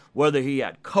attack, whether he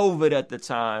had COVID at the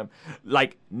time.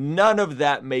 Like, none of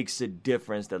that makes a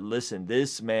difference. That, listen,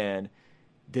 this man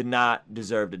did not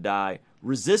deserve to die.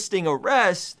 Resisting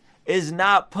arrest is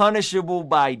not punishable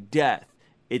by death.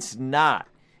 It's not.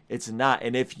 It's not.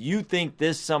 And if you think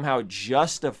this somehow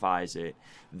justifies it,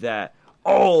 that,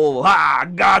 oh, ha,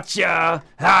 gotcha,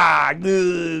 ha,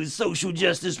 social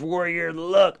justice warrior,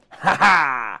 look, ha,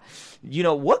 ha. You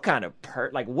know, what kind of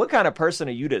person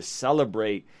are you to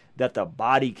celebrate that the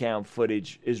body cam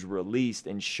footage is released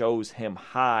and shows him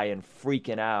high and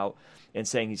freaking out and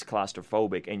saying he's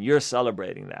claustrophobic, and you're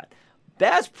celebrating that?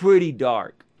 That's pretty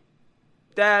dark.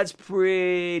 That's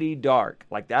pretty dark.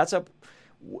 Like,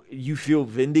 you feel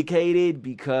vindicated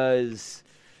because,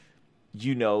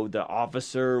 you know, the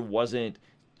officer wasn't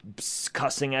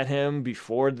cussing at him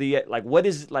before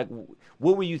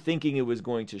what were you thinking it was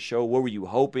going to show? What were you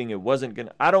hoping it wasn't going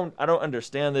to? I don't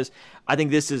understand this. I think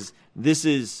this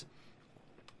is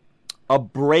a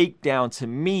breakdown to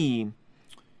me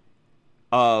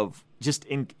of just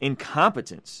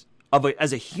incompetence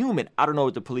as a human. I don't know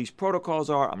what the police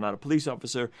protocols are. I'm not a police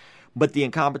officer, but the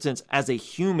incompetence as a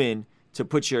human to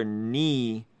put your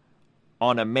knee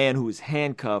on a man who is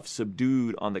handcuffed,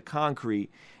 subdued on the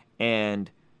concrete, and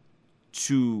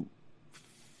to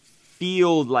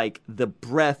feel like the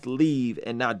breath leave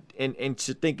and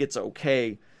to think it's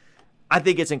okay. I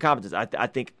think it's incompetence. I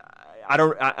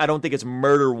don't think it's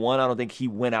murder one. I don't think he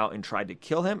went out and tried to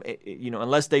kill him.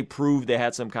 Unless they prove they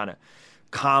had some kind of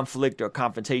conflict or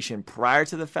confrontation prior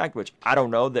to the fact, which I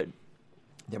don't know. That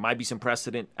there might be some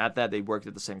precedent at that. They worked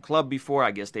at the same club before.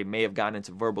 I guess they may have gotten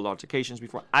into verbal altercations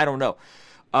before. I don't know.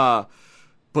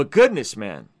 But goodness,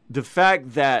 man, the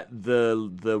fact that there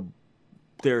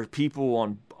are people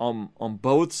on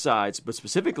both sides, but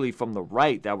specifically from the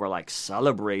right, that were like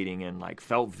celebrating and like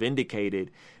felt vindicated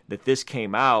that this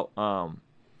came out.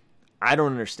 I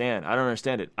don't understand. I don't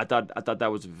understand it. I thought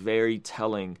that was very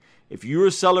telling. If you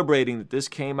were celebrating that this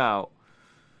came out,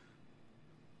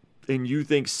 and you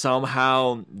think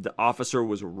somehow the officer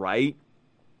was right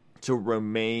to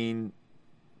remain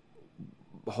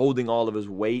holding all of his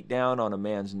weight down on a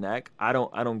man's neck, I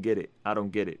don't get it. I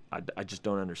don't get it. I just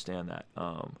don't understand that.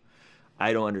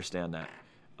 I don't understand that.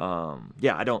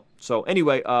 I don't. So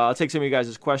anyway, I'll take some of you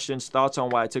guys' questions, thoughts on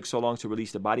why it took so long to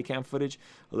release the body cam footage.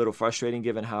 A little frustrating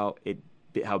given how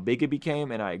big it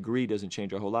became, and I agree, doesn't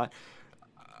change a whole lot.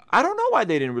 I don't know why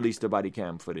they didn't release the body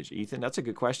cam footage, Ethan. That's a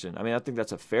good question. I mean, I think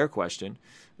that's a fair question.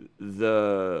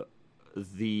 Maybe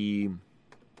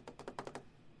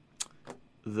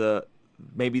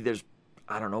there's,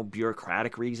 I don't know,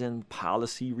 bureaucratic reasons,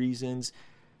 policy reasons.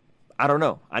 I don't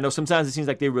know. I know sometimes it seems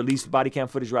like they released body cam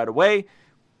footage right away.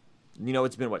 You know,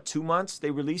 it's been, 2 months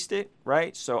they released it,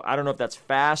 right? So I don't know if that's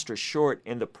fast or short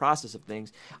in the process of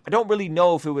things. I don't really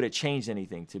know if it would have changed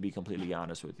anything, to be completely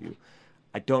honest with you.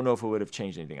 I don't know if it would have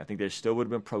changed anything. I think there still would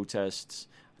have been protests.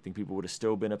 I think people would have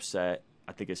still been upset.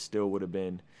 I think it still would have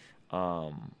been,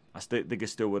 think it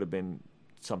still would have been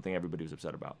something everybody was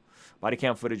upset about. Body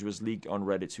cam footage was leaked on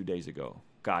Reddit 2 days ago.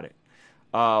 Got it.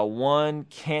 One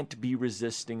can't be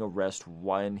resisting arrest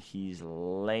when he's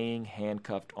laying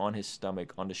handcuffed on his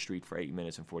stomach on the street for 8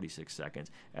 minutes and 46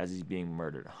 seconds as he's being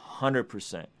murdered.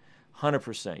 100%.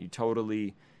 100%. You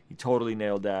totally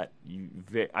nailed that.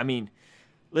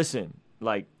 Listen,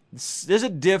 like, there's a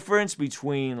difference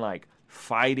between, like,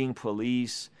 fighting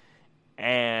police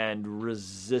and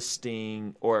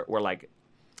resisting or like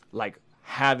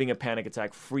having a panic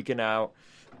attack, freaking out,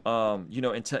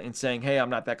 and saying, hey, I'm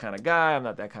not that kind of guy. I'm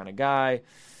not that kind of guy.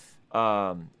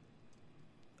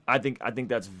 I think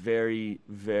that's very,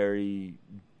 very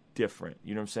different.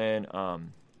 You know what I'm saying? I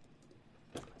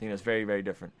think that's very, very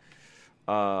different.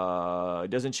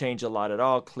 It doesn't change a lot at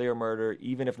all. Clear murder,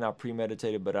 even if not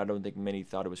premeditated, but I don't think many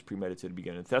thought it was premeditated to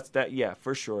begin with. That's that. Yeah,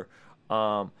 for sure.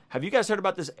 Have you guys heard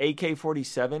about this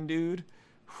AK-47 dude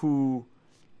who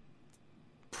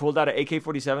pulled out an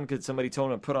AK-47 because somebody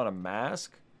told him to put on a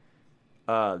mask?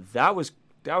 That was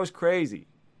crazy.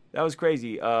 That was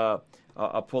crazy. I'll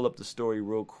pull up the story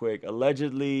real quick.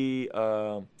 Allegedly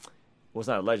opened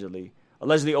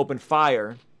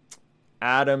fire.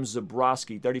 Adam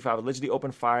Zabrowski, 35, allegedly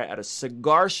opened fire at a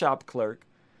cigar shop clerk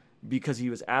because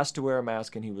he was asked to wear a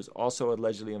mask, and he was also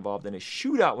allegedly involved in a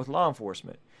shootout with law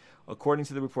enforcement. According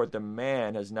to the report, the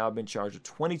man has now been charged with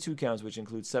 22 counts, which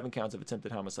includes 7 counts of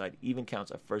attempted homicide, even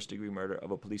counts of first-degree murder of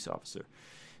a police officer,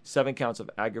 7 counts of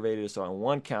aggravated assault, and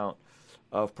 1 count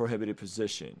of prohibited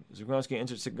possession. Zabrowski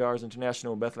entered Cigars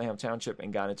International in Bethlehem Township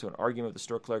and got into an argument with the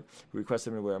store clerk who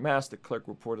requested him to wear a mask. The clerk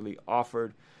reportedly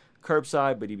offered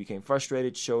curbside, but he became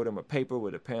frustrated, showed him a paper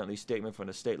with apparently statement from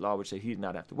the state law which said he did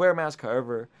not have to wear a mask.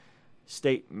 However,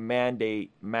 state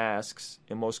mandate masks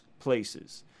in most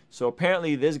places. So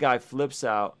apparently this guy flips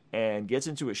out and gets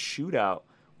into a shootout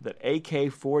with an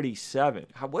AK-47.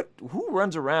 Who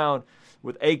runs around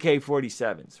with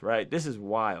AK-47s, right? This is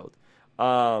wild.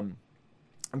 I'm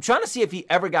trying to see if he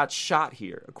ever got shot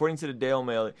here. According to the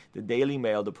Daily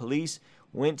Mail, the police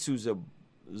went to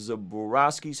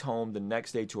Zaborowski's home the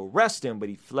next day to arrest him, but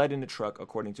he fled in the truck,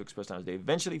 according to Express Times. They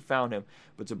eventually found him,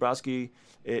 but Zaborowski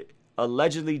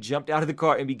allegedly jumped out of the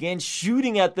car and began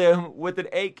shooting at them with an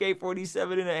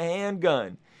AK-47 and a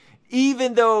handgun.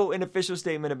 Even though an official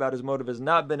statement about his motive has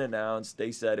not been announced,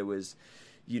 they said it was,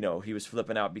 he was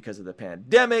flipping out because of the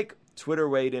pandemic. Twitter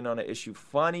weighed in on the issue.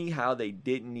 Funny how they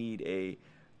didn't need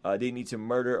to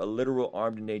murder a literal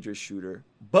armed and dangerous shooter.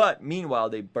 But meanwhile,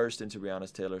 they burst into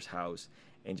Breonna Taylor's house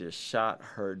and just shot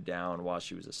her down while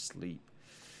she was asleep.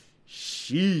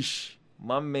 Sheesh.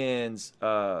 My man's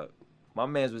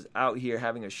was out here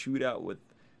having a shootout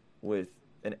with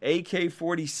an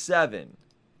AK-47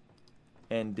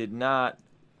 and did not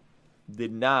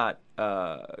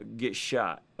get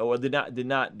shot. Or did not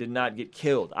get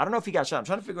killed. I don't know if he got shot. I'm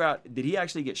trying to figure out, did he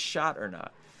actually get shot or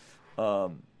not?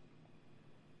 I'm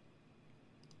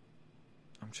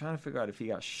trying to figure out if he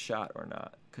got shot or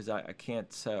not, because I can't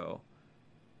tell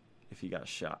if he got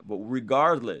shot. But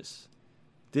regardless,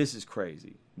 this is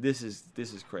crazy. This is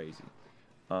crazy.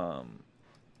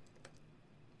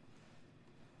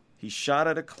 He shot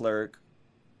at a clerk,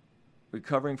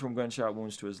 recovering from gunshot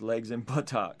wounds to his legs and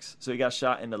buttocks. So he got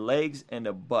shot in the legs and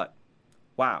the butt.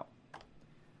 Wow.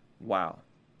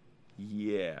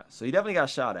 Yeah. So he definitely got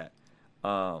shot at.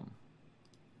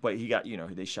 But he got,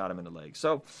 they shot him in the leg.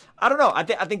 So I don't know. I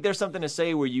think there's something to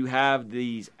say where you have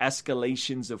these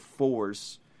escalations of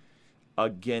force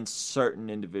against certain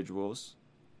individuals.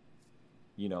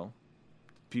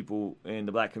 People in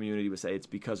the black community would say it's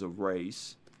because of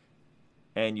race.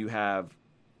 And you have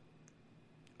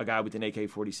a guy with an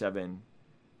AK-47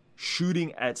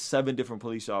 shooting at 7 different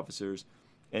police officers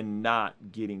and not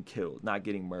getting killed, not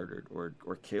getting murdered or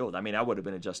killed. I mean, that would have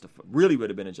been a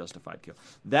justified kill.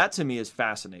 That to me is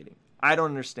fascinating. I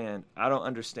don't understand,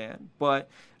 but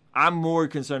I'm more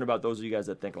concerned about those of you guys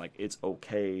that think like it's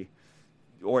okay,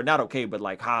 or not okay, but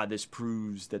like, this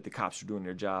proves that the cops are doing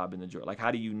their job and like,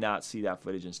 how do you not see that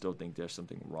footage and still think there's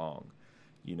something wrong,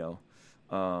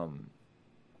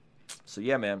 So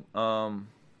yeah, man.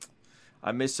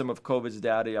 I missed some of COVID's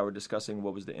data. I were discussing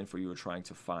what was the info you were trying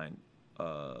to find.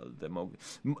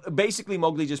 Basically,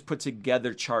 Mowgli just put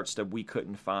together charts that we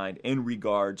couldn't find in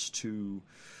regards to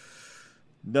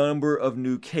number of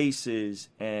new cases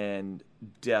and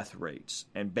death rates.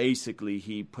 And basically,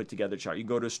 he put together a chart. You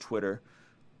go to his Twitter,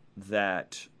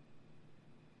 that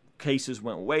cases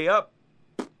went way up,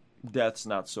 deaths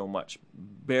not so much,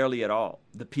 barely at all.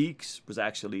 The peaks was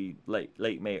actually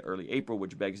late May, early April,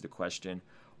 which begs the question,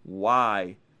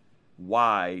 why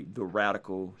the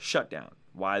radical shutdown?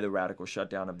 Why the radical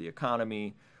shutdown of the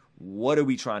economy? What are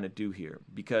we trying to do here?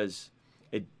 Because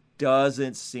it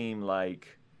seems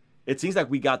like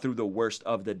we got through the worst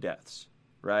of the deaths,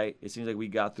 right? It seems like we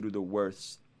got through the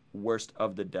worst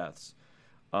of the deaths.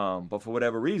 But for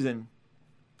whatever reason,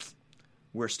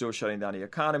 we're still shutting down the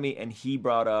economy. And he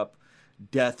brought up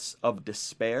deaths of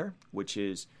despair, which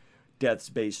is deaths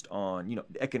based on,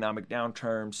 economic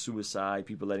downturn, suicide,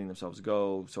 people letting themselves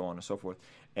go, so on and so forth,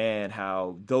 and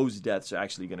how those deaths are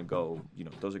actually going to go,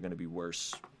 those are going to be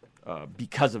worse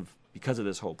because of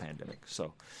this whole pandemic.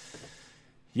 So,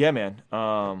 yeah, man,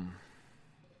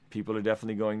 people are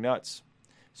definitely going nuts.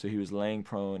 So he was laying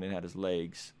prone and had his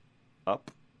legs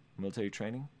up. Military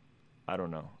training? I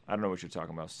don't know what you're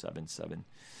talking about. 7-7.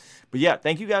 But yeah,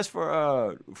 thank you guys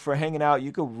for hanging out.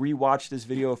 You can rewatch this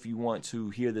video if you want to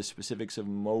hear the specifics of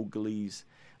Mowgli's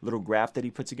little graph that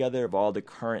he put together of all the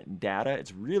current data.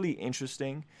 It's really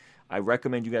interesting. I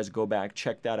recommend you guys go back,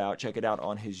 check that out. Check it out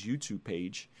on his YouTube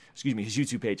page.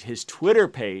 His Twitter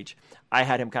page. I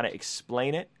had him kind of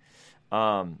explain it,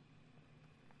 and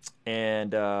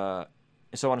so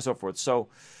on and so forth. So,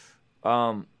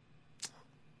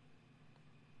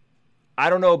 I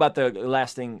don't know about the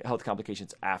lasting health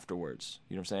complications afterwards.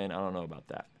 You know what I'm saying? I don't know about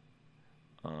that.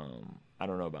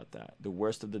 The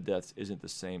worst of the deaths isn't the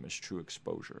same as true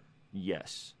exposure.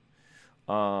 Yes.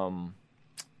 I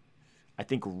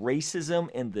think racism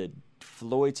and the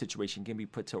Floyd situation can be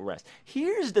put to rest.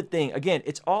 Here's the thing. Again,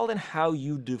 it's all in how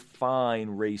you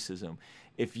define racism.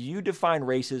 If you define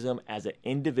racism as an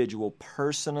individual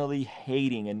personally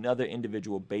hating another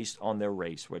individual based on their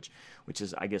race, which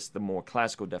is, I guess, the more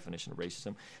classical definition of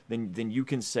racism, then you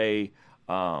can say,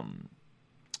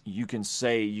 you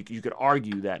could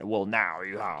argue that, well,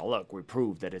 now look, we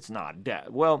proved that it's not death.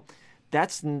 Well,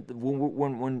 that's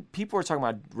when people are talking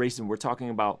about racism, we're talking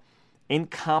about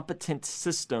incompetent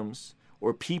systems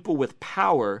or people with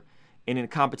power in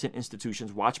incompetent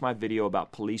institutions. Watch my video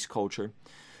about police culture.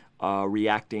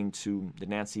 reacting to the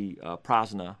Nancy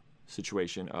Prasna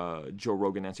situation, Joe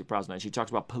Rogan, Nancy Prasna, and she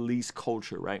talks about police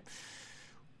culture, right?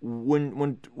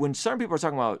 When certain people are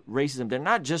talking about racism, they're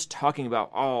not just talking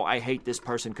about, oh, I hate this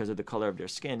person because of the color of their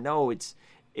skin. No,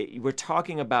 we're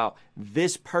talking about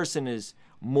this person is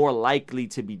more likely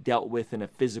to be dealt with in a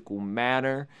physical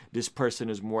manner. This person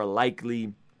is more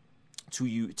likely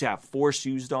to have force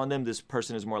used on them. This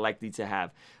person is more likely to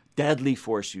have deadly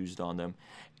force used on them.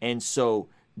 And so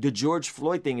the George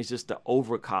Floyd thing is just the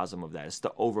overcosm of that. It's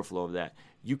the overflow of that.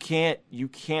 You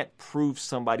can't prove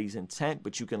somebody's intent,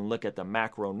 but you can look at the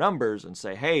macro numbers and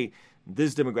say, hey,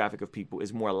 this demographic of people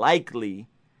is more likely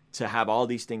to have all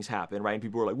these things happen, right? And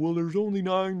people are like, well, there's only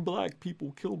 9 black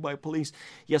people killed by police.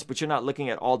 Yes, but you're not looking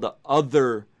at all the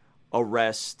other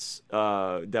arrests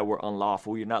that were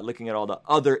unlawful. You're not looking at all the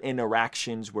other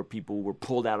interactions where people were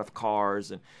pulled out of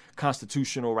cars and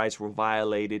constitutional rights were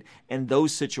violated. And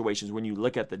those situations, when you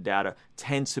look at the data,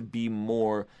 tend to be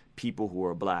more people who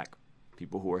are black,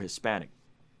 people who are Hispanic.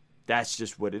 That's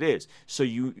just what it is. So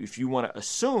if you want to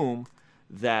assume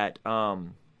that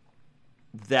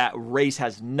that race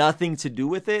has nothing to do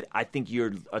with it, I think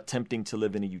you're attempting to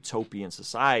live in a utopian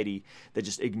society that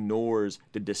just ignores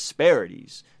the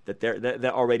disparities that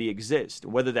already exist,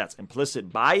 whether that's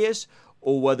implicit bias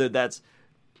or whether that's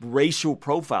racial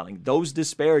profiling. Those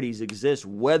disparities exist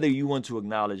whether you want to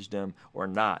acknowledge them or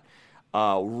not.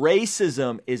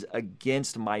 Racism is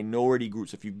against minority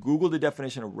groups. If you Google the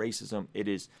definition of racism, it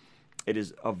is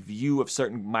a view of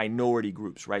certain minority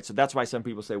groups, right? So that's why some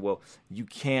people say, well, you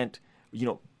can't,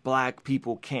 black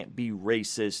people can't be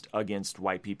racist against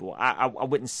white people. I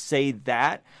wouldn't say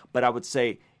that, but I would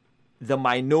say the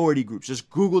minority groups. Just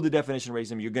Google the definition of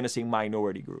racism, you're going to see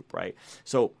minority group, right?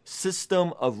 So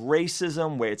system of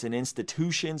racism, where it's in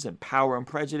institutions and power and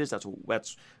prejudice, that's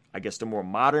I guess the more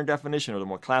modern definition or the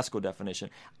more classical definition.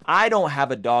 I don't have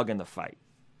a dog in the fight.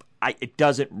 It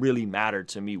doesn't really matter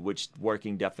to me which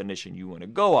working definition you want to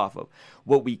go off of.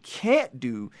 What we can't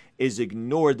do is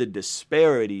ignore the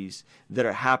disparities that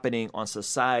are happening on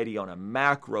society on a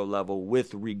macro level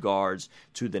with regards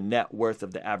to the net worth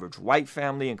of the average white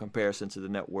family in comparison to the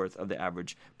net worth of the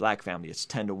average black family. It's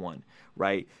 10-1,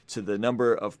 right? To the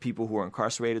number of people who are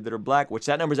incarcerated that are black, which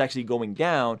that number is actually going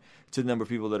down, to the number of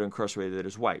people that are incarcerated that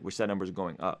is white, which that number is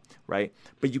going up, right?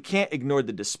 But you can't ignore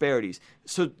the disparities.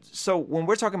 So when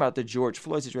we're talking about the George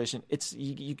Floyd situation, it's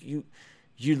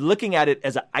you're looking at it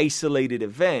as an isolated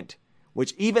event,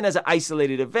 which even as an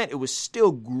isolated event, it was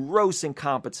still gross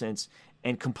incompetence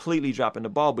and completely dropping the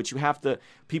ball. But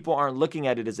people aren't looking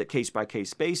at it as a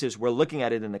case-by-case basis. We're looking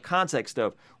at it in the context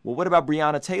of, well, what about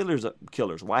Breonna Taylor's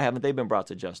killers? Why haven't they been brought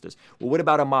to justice? Well, what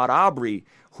about Ahmaud Arbery,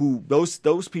 who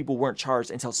those people weren't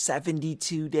charged until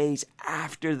 72 days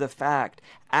after the fact,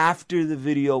 after the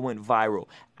video went viral,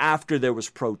 after there was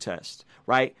protest,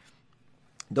 right?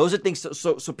 Those are things,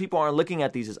 so people aren't looking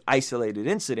at these as isolated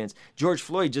incidents. George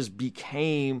Floyd just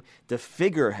became the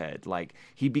figurehead.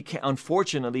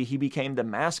 Unfortunately, he became the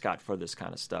mascot for this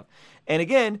kind of stuff. And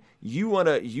again, you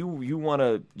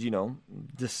wanna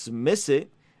dismiss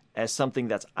it as something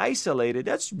that's isolated.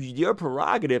 That's your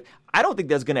prerogative. I don't think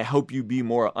that's gonna help you be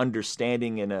more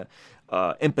understanding and a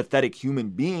empathetic human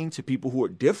being to people who are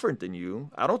different than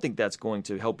you. I don't think that's going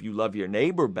to help you love your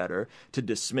neighbor better, to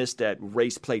dismiss that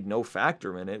race played no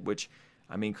factor in it, which,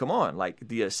 I mean, come on, like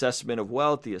the assessment of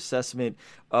wealth, the assessment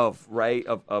of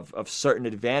certain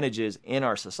advantages in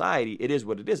our society, it is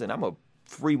what it is. And I'm a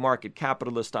free market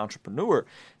capitalist entrepreneur.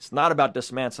 It's not about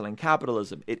dismantling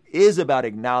capitalism. It is about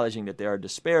acknowledging that there are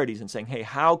disparities and saying, hey,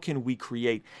 how can we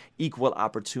create equal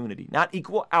opportunity? Not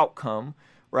equal outcome,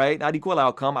 right? Not equal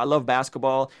outcome. I love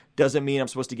basketball. Doesn't mean I'm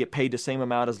supposed to get paid the same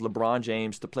amount as LeBron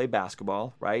James to play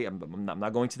basketball, right? I'm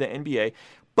not going to the NBA,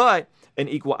 but an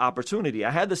equal opportunity.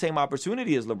 I had the same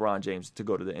opportunity as LeBron James to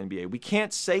go to the NBA. We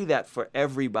can't say that for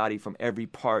everybody from every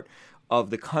part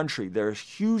of the country. There's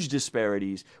huge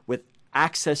disparities with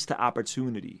access to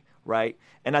opportunity, right?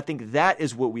 And I think that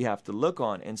is what we have to look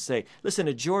on and say, listen,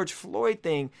 the George Floyd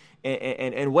thing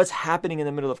and what's happening in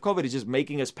the middle of COVID is just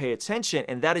making us pay attention.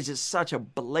 And that is just such a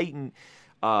blatant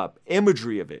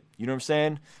imagery of it. You know what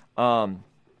I'm saying?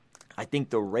 I think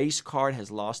the race card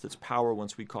has lost its power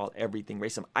once we call everything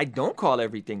racism. I don't call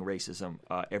everything racism,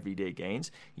 Everyday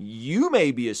Gains. You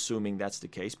may be assuming that's the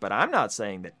case, but I'm not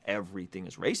saying that everything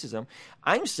is racism.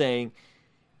 I'm saying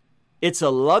it's a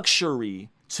luxury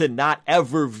to not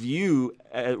ever view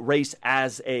race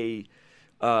as a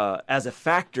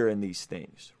factor in these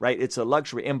things, right? It's a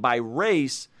luxury. And by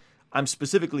race, I'm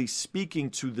specifically speaking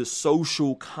to the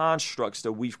social constructs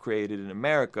that we've created in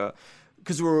America.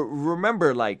 Because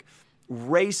remember, like,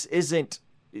 race isn't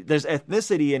there's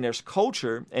ethnicity and there's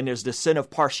culture and there's the sin of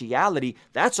partiality.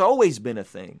 That's always been a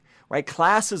thing, right?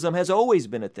 Classism has always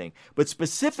been a thing. But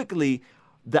specifically,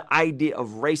 the idea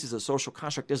of race as a social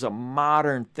construct is a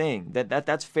modern thing.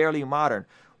 That's fairly modern.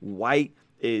 White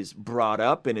is brought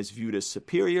up and is viewed as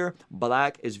superior.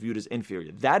 Black is viewed as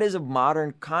inferior. That is a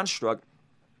modern construct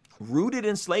rooted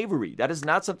in slavery. That is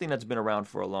not something that's been around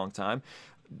for a long time.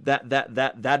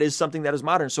 That is something that is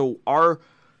modern. So our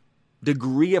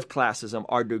degree of classism,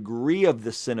 our degree of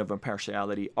the sin of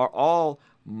impartiality are all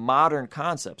modern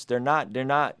concepts. They're not,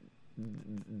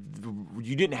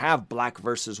 you didn't have black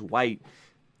versus white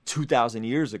 2,000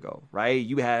 years ago, right?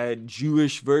 You had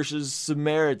Jewish versus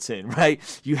Samaritan, right?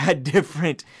 You had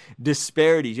different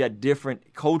disparities. You had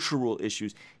different cultural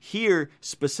issues. Here,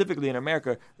 specifically in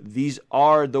America, these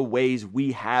are the ways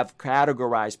we have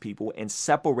categorized people and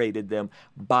separated them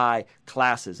by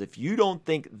classes. If you don't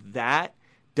think that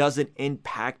doesn't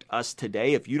impact us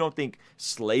today, if you don't think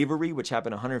slavery, which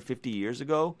happened 150 years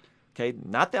ago, okay,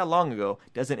 not that long ago,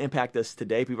 doesn't impact us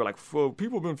today, people are like,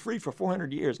 people have been free for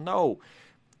 400 years. No,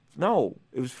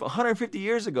 it was 150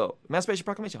 years ago. Emancipation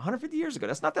Proclamation, 150 years ago.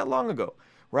 That's not that long ago,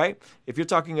 right? If you're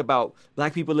talking about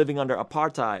black people living under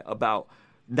apartheid, about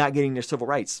not getting their civil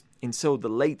rights, and so the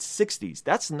late 60s,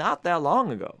 that's not that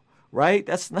long ago, right?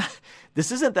 This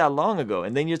isn't that long ago.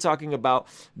 And then you're talking about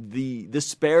the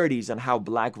disparities on how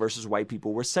black versus white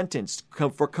people were sentenced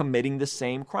for committing the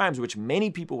same crimes, which many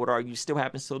people would argue still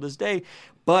happens till this day.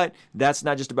 But that's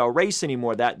not just about race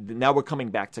anymore. Now we're coming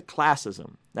back to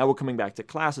classism.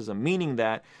 Meaning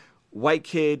that white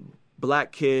kid,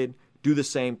 black kid do the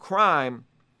same crime.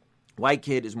 White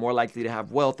kid is more likely to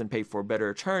have wealth and pay for a better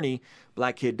attorney.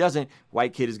 Black kid doesn't.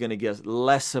 White kid is going to get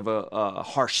less of a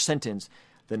harsh sentence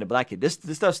than the black kid. This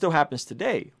stuff still happens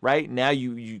today, right? Now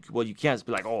you can't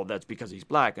be like, oh, that's because he's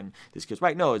black and this kid's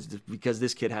white. No, it's because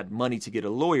this kid had money to get a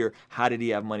lawyer. How did he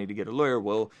have money to get a lawyer?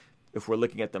 Well, if we're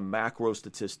looking at the macro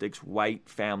statistics, white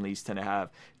families tend to have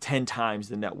 10 times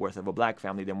the net worth of a black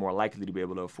family. They're more likely to be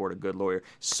able to afford a good lawyer,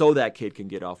 so that kid can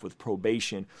get off with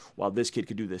probation, while this kid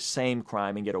could do the same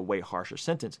crime and get a way harsher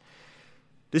sentence.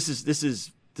 This is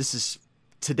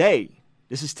today.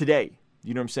 This is today.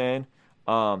 You know what I'm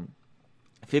saying?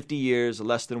 50 years,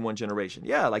 less than one generation.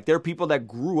 Yeah, like there are people that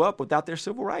grew up without their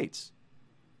civil rights.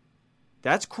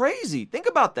 That's crazy. Think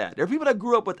about that. There are people that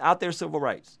grew up without their civil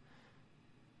rights,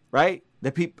 right?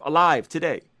 That people alive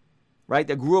today, right?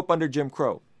 That grew up under Jim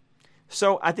Crow.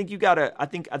 So I think we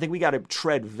gotta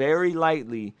tread very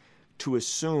lightly to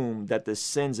assume that the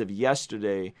sins of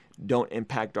yesterday don't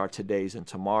impact our todays and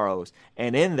tomorrows.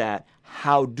 And in that,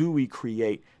 how do we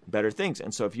create better things?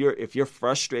 And so if you're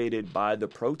frustrated by the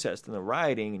protest and the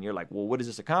rioting and you're like, well, what is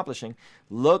this accomplishing?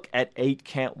 Look at 8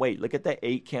 Can't Wait. Look at the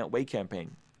 8 Can't Wait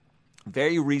campaign.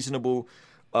 Very reasonable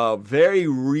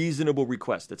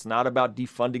request. It's not about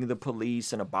defunding the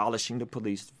police and abolishing the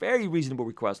police. Very reasonable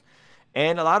request.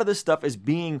 And a lot of this stuff is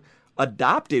being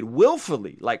adopted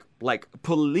willfully. Like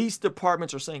police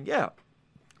departments are saying, yeah,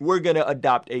 we're going to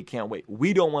adopt 8 Can't Wait.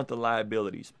 We don't want the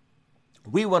liabilities.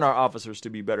 We want our officers to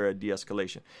be better at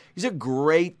de-escalation. These are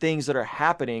great things that are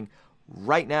happening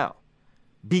right now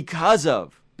because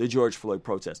of the George Floyd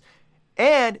protest.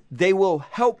 And they will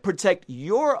help protect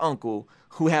your uncle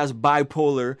who has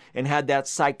bipolar and had that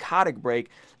psychotic break.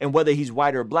 And whether he's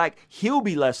white or black, he'll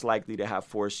be less likely to have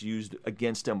force used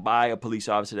against him by a police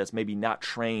officer that's maybe not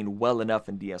trained well enough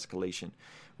in de-escalation,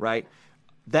 right?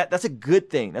 That's a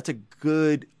good thing. That's a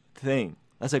good thing.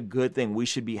 That's a good thing. We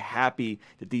should be happy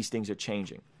that these things are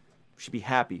changing. We should be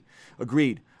happy.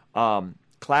 Agreed.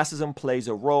 Classism plays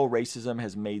a role. Racism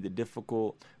has made it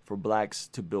difficult for blacks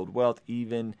to build wealth.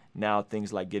 Even now,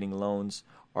 things like getting loans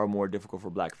are more difficult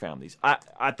for black families.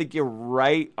 I think you're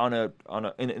right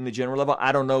in the general level.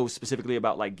 I don't know specifically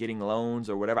about like getting loans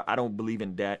or whatever. I don't believe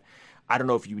in debt. I don't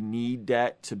know if you need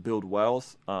debt to build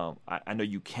wealth. I know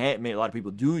you can't. A lot of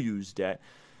people do use debt.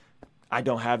 I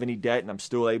don't have any debt, and I'm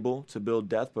still able to build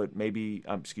debt. But maybe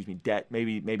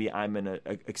I'm an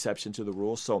exception to the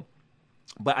rule. So,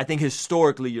 but I think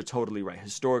historically, you're totally right.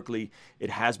 Historically, it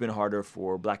has been harder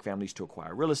for black families to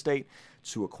acquire real estate,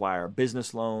 to acquire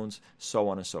business loans, so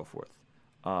on and so forth.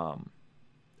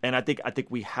 And I think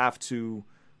we have to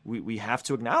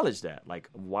acknowledge that. Like,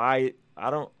 why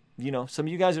some of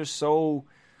you guys are so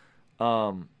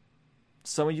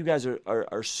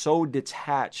so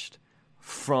detached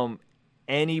from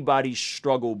anybody's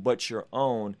struggle but your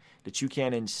own that you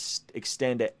can't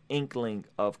extend an inkling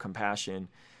of compassion,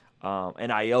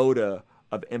 an iota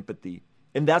of empathy.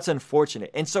 And that's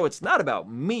unfortunate. And so it's not about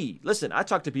me. Listen, I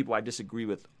talk to people I disagree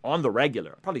with on the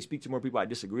regular. I probably speak to more people I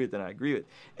disagree with than I agree with.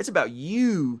 It's about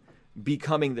you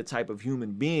becoming the type of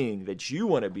human being that you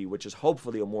want to be, which is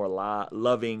hopefully a more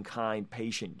loving, kind,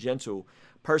 patient, gentle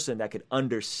person that could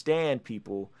understand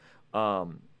people,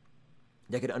 better.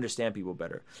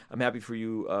 I'm happy for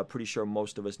you. Pretty sure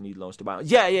most of us need loans to buy.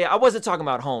 Yeah. I wasn't talking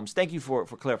about homes. Thank you for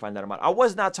clarifying that amount. I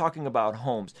was not talking about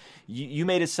homes. You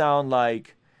made it sound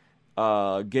like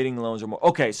getting loans or more.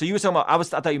 Okay, so you were talking about. I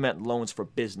thought you meant loans for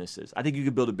businesses. I think you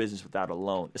could build a business without a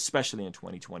loan, especially in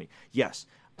 2020. Yes,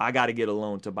 I got to get a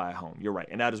loan to buy a home. You're right,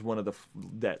 and that is one of the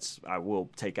debts I will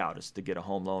take out, is to get a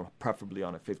home loan, preferably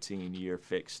on a 15-year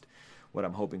fixed. What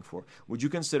I'm hoping for. Would you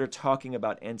consider talking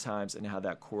about end times and how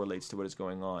that correlates to what is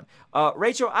going on?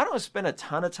 Rachel, I don't spend a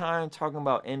ton of time talking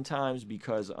about end times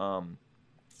because, one,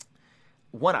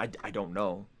 I don't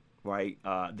know, right?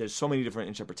 There's so many different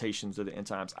interpretations of the end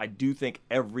times. I do think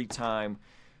every time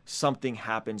something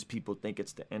happens, people think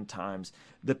it's the end times.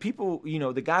 The people,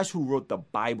 the guys who wrote the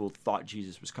Bible thought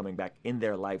Jesus was coming back in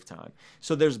their lifetime.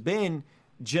 So there's been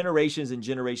generations and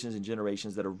generations and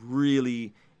generations that have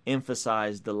really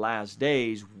emphasized the last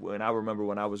days. When I remember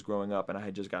when I was growing up and I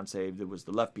had just gotten saved, it was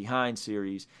the Left Behind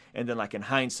series. And then in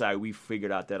hindsight, we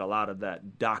figured out that a lot of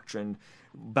that doctrine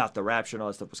about the rapture and all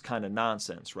that stuff was kind of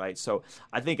nonsense, right? So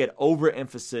I think an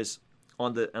overemphasis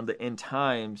on the end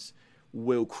times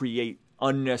will create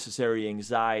unnecessary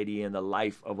anxiety in the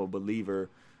life of a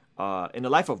believer, in the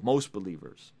life of most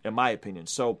believers, in my opinion.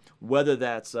 So whether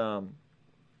that's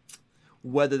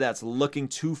looking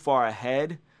too far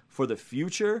ahead for the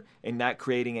future and not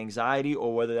creating anxiety,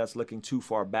 or whether that's looking too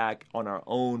far back on our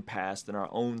own past and our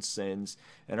own sins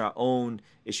and our own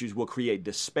issues, will create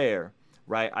despair,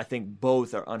 right? I think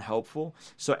both are unhelpful.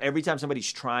 So every time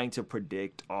somebody's trying to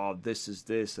predict, this is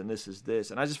this and this is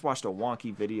this, and I just watched a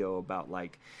wonky video about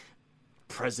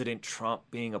President Trump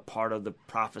being a part of the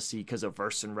prophecy because a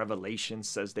verse in Revelation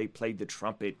says they played the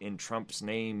trumpet in Trump's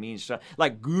name, means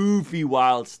goofy,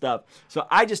 wild stuff. So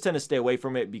I just tend to stay away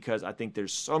from it because I think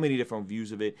there's so many different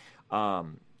views of it.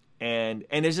 And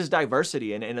there's just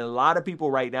diversity. And a lot of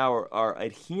people right now are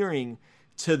adhering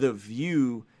to the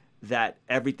view that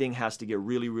everything has to get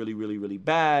really, really, really, really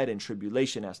bad and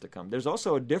tribulation has to come. There's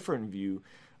also a different view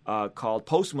called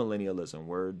postmillennialism,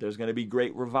 where there's going to be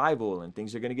great revival and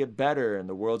things are going to get better and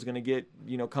the world's going to get,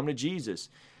 come to Jesus.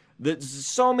 There's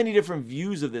so many different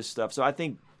views of this stuff. So I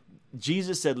think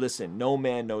Jesus said, listen, no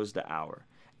man knows the hour.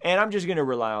 And I'm just going to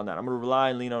rely on that. I'm going to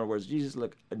rely and lean on the words. Jesus,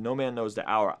 look, no man knows the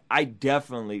hour. I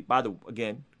definitely,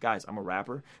 again, guys, I'm a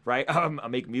rapper, right? I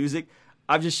make music.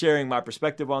 I'm just sharing my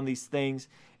perspective on these things,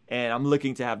 and I'm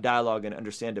looking to have dialogue and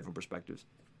understand different perspectives.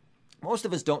 Most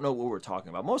of us don't know what we're talking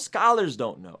about. Most scholars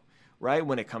don't know, right,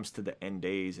 when it comes to the end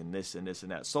days and this and this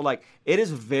and that. So, it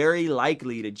is very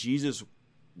likely that Jesus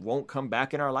won't come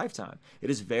back in our lifetime.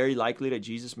 It is very likely that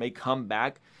Jesus may come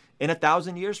back in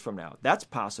 1,000 years from now. That's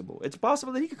possible. It's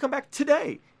possible that he could come back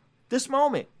today, this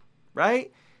moment,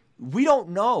 right? We don't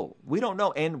know.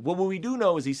 And what we do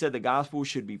know is he said the gospel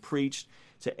should be preached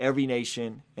to every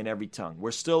nation and every tongue. We're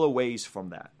still a ways from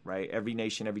that, right? Every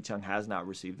nation, every tongue has not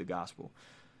received the gospel.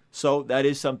 So that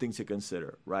is something to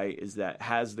consider, right? Is that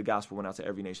has the gospel went out to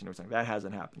every nation, every tongue? That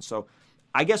hasn't happened. So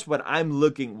I guess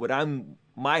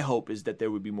my hope is that there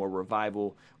would be more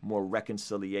revival, more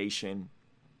reconciliation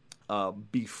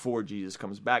before Jesus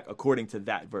comes back, according to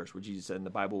that verse where Jesus said in the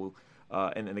Bible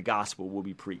and the gospel will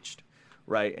be preached,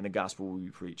 right? And the gospel will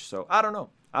be preached. So I don't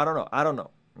know. You know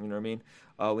what I mean?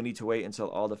 We need to wait until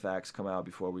all the facts come out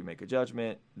before we make a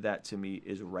judgment. That to me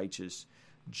is righteous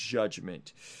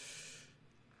judgment.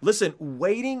 Listen,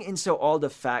 waiting until all the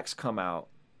facts come out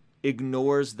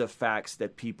ignores the facts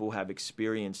that people have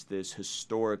experienced this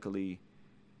historically,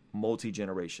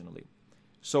 multi-generationally.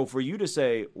 So for you to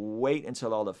say, wait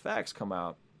until all the facts come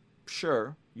out,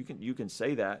 sure, you can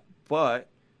say that, but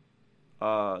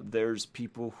there's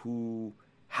people who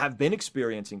have been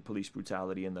experiencing police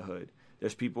brutality in the hood.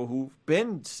 There's people who've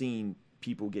been seeing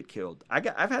people get killed.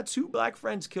 I've had 2 black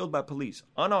friends killed by police,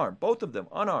 unarmed, both of them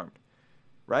unarmed,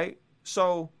 right?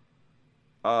 So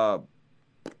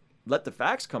let the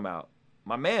facts come out.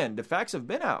 My man, the facts have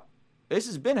been out. This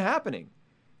has been happening,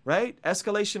 right?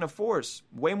 Escalation of force,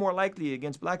 way more likely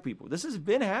against black people. This has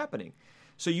been happening.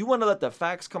 So you want to let the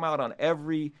facts come out on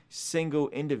every single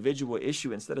individual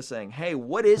issue instead of saying, hey,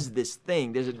 what is this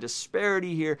thing? There's a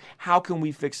disparity here. How can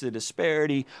we fix the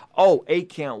disparity? Oh, 8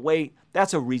 can't wait.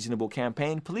 That's a reasonable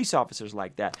campaign. Police officers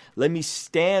like that. Let me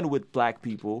stand with black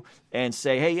people and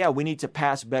say, hey, yeah, we need to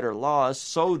pass better laws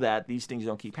so that these things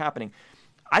don't keep happening.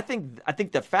 I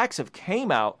think the facts have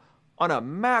came out on a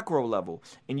macro level,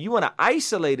 and you want to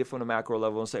isolate it from the macro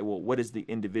level and say, well, what is the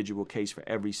individual case for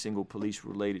every single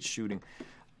police-related shooting?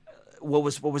 what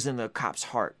was in the cop's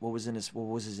heart? What was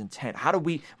his intent? How do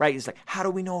we, right? It's like, how do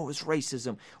we know it was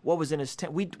racism? What was in his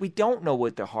intent? We don't know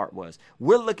what their heart was.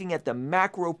 We're looking at the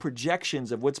macro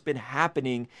projections of what's been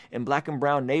happening in black and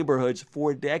brown neighborhoods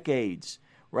for decades,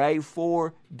 right?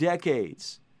 For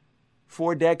decades.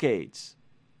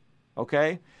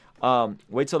 Okay?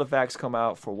 Wait till the facts come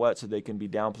out for what? So they can be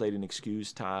downplayed and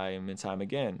excused time and time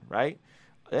again, right?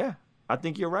 Yeah, I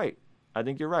think you're right.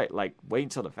 Like, wait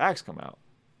until the facts come out.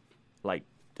 Like,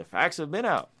 the facts have been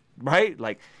out, right?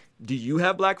 Like, do you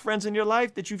have black friends in your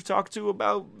life that you've talked to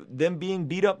about them being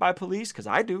beat up by police? Because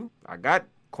I do. I got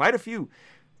quite a few.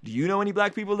 Do you know any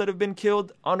black people that have been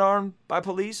killed unarmed by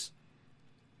police?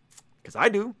 Because I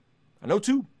do. I know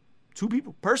two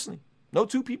people personally. Know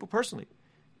two people personally.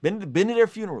 Been to their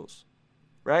funerals,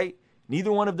 right?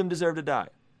 Neither one of them deserved to die.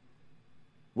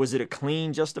 Was it a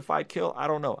clean, justified kill? I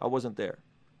don't know. I wasn't there.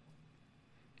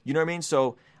 You know what I mean?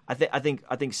 So I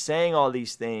think saying all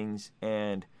these things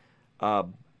and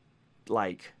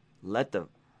like let the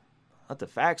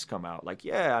facts come out. Like,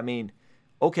 yeah, I mean,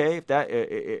 okay,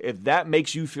 if that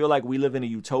makes you feel like we live in a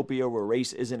utopia where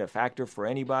race isn't a factor for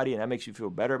anybody, and that makes you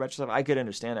feel better about yourself, I could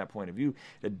understand that point of view.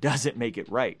 It doesn't make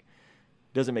it right.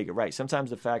 Sometimes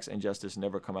the facts and justice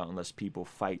never come out unless people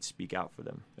speak out for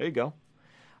them. There you go.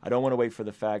 I don't want to wait for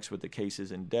the facts with the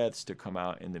cases and deaths to come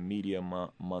out in the media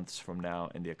months from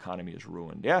now, and the economy is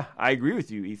ruined. Yeah, I agree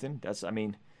with you, Ethan. That's a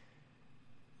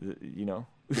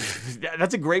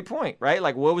great point, right?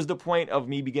 Like, what was the point of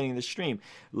me beginning the stream?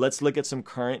 Let's look at some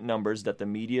current numbers that the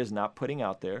media is not putting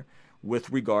out there with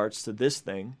regards to this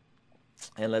thing.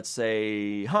 And let's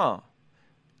say,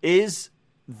 is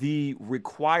the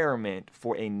requirement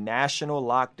for a national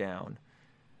lockdown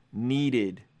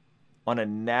needed on a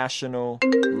national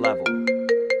level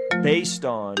based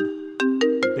on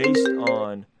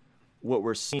what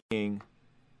we're seeing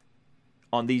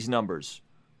on these numbers?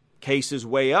 Cases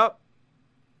way up,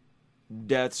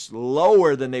 deaths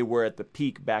lower than they were at the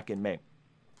peak back in May.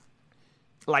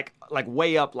 Like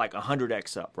way up, like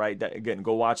 100x up, right? That, again,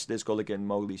 go watch this, go look at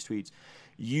Mowgli's tweets.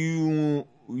 You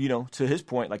know, to his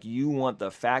point, like, you want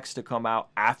the facts to come out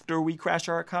after we crash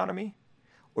our economy?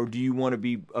 Or do you want to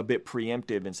be a bit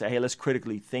preemptive and say, hey, let's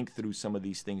critically think through some of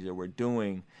these things that we're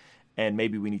doing, and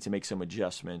maybe we need to make some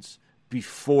adjustments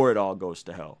before it all goes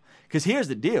to hell? Because here's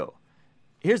the deal.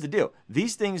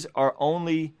 These things are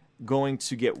only going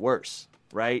to get worse,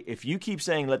 right? If you keep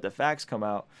saying let the facts come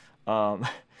out,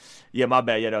 yeah, my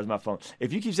bad. Yeah, that was my phone.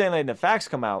 If you keep saying letting the facts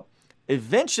come out,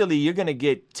 eventually you're going to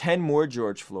get 10 more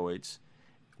George Floyds.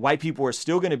 White people are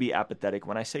still going to be apathetic.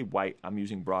 When I say white, I'm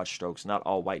using broad strokes. Not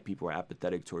all white people are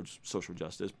apathetic towards social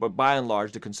justice. But by and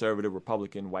large, the conservative,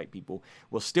 Republican white people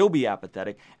will still be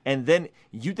apathetic. And then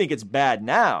you think it's bad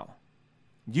now.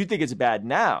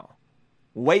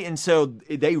 Wait until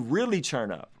they really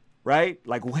churn up, right?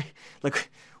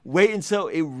 Wait until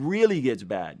it really gets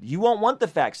bad. You won't want the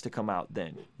facts to come out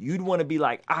then. You'd want to be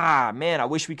like, man, I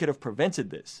wish we could have prevented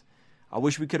this.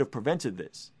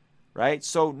 Right?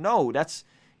 So no, that's...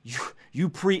 You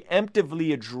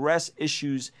preemptively address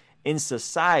issues in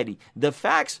society. The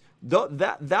facts,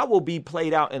 that will be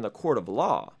played out in the court of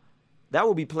law.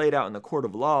 For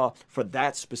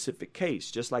that specific case,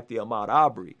 just like the Ahmaud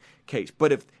Arbery case.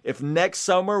 But if next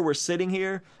summer we're sitting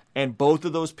here and both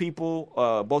of those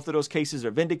cases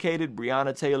are vindicated,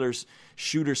 Breonna Taylor's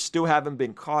shooters still haven't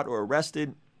been caught or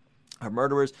arrested, her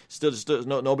murderers still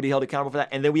nobody held accountable for that,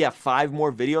 and then we have 5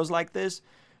 more videos like this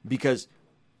because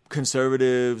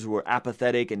conservatives were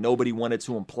apathetic and nobody wanted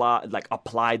to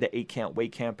apply the 8 Can't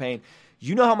Wait campaign.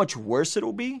 You know how much worse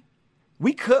it'll be?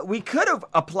 We could have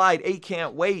applied 8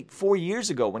 Can't Wait 4 years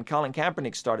ago when Colin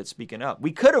Kaepernick started speaking up.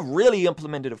 We could have really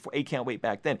implemented 8 Can't Wait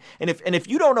back then. And if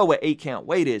you don't know what 8 Can't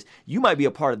Wait is, you might be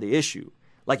a part of the issue.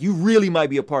 Like, you really might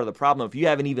be a part of the problem if you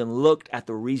haven't even looked at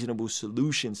the reasonable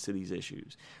solutions to these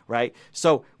issues, right?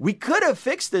 So we could have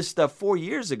fixed this stuff 4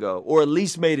 years ago, or at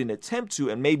least made an attempt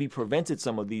to, and maybe prevented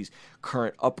some of these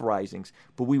current uprisings.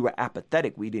 But we were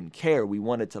apathetic. We didn't care. We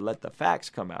wanted to let the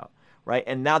facts come out, right?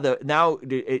 And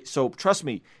so trust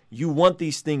me, you want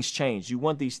these things changed. You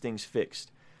want these things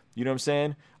fixed. You know what I'm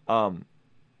saying?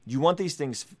 You want these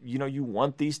things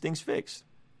fixed.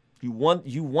 You want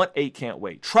 8 Can't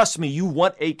Wait. Trust me, you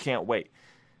want 8 Can't Wait.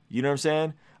 You know what I'm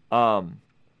saying?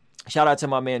 Shout out to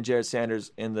my man Jared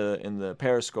Sanders in the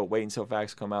Periscope. Wait until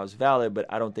facts come out is valid, but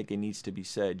I don't think it needs to be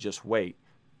said. Just wait.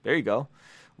 There you go.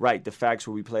 Right, the facts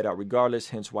will be played out regardless,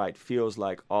 hence why it feels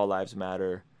like all lives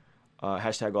matter.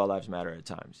 Hashtag all lives matter at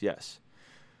times. Yes.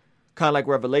 Kind of like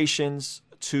Revelations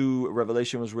 2.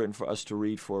 Revelation was written for us to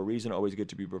read for a reason. Always good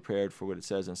to be prepared for what it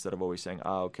says instead of always saying,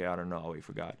 okay, I don't know, I'll wait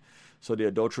for God. So the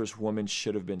adulterous woman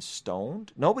should have been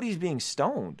stoned. Nobody's being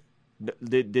stoned.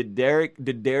 Did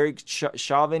Derek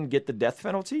Chauvin get the death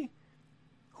penalty?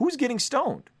 Who's getting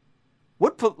stoned?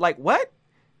 What?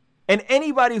 And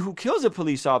anybody who kills a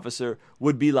police officer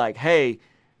would be like, hey,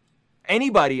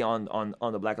 anybody on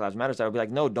the Black Lives Matter side would be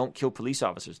like, no, don't kill police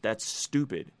officers. That's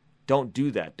stupid. Don't do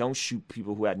that. Don't shoot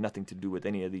people who had nothing to do with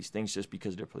any of these things just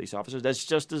because they're police officers. That's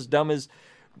just as dumb as,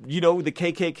 the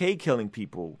KKK killing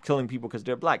people because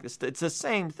they're black. It's the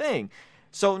same thing.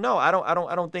 So no, I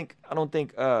don't think.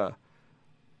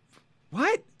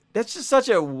 What? That's just such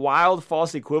a wild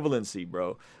false equivalency,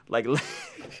 bro. Like,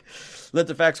 let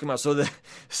the facts come out. So the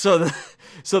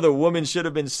woman should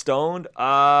have been stoned.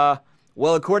 Well,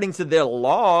 according to their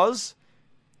laws,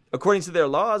 I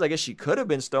guess she could have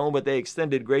been stoned, but they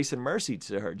extended grace and mercy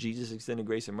to her. Jesus extended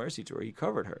grace and mercy to her. He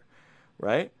covered her,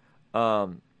 right?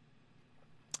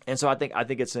 And so I think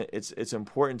it's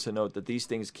important to note that these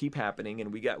things keep happening,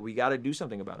 and we got to do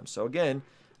something about them. So again,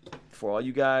 for all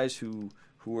you guys who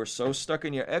are so stuck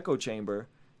in your echo chamber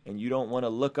and you don't want to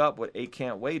look up what 8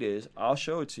 Can't Wait is, I'll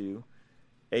show it to you.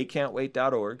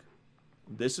 8can'twait.org.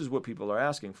 This is what people are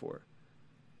asking for.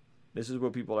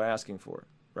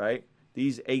 Right?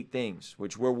 These 8 things,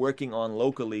 which we're working on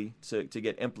locally to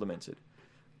get implemented.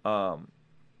 Ban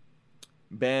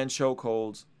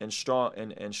chokeholds and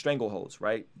strangleholds,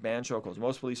 right? Ban chokeholds.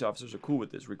 Most police officers are cool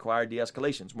with this. Require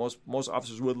de-escalations. Most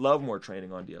officers would love more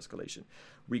training on de-escalation.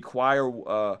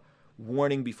 Require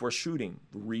warning before shooting.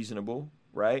 Reasonable,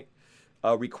 right?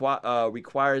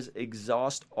 Requires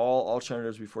exhaust all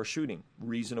alternatives before shooting.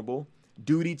 Reasonable.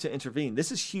 Duty to intervene.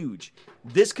 This is huge.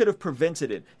 This could have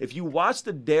prevented it. If you watch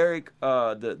the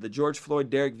the George Floyd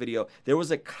Derek video, there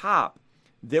was a cop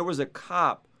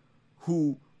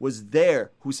who was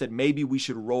there who said maybe we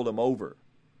should roll him over.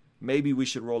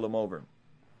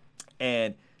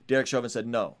 And Derek Chauvin said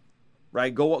no.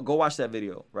 Right? Go watch that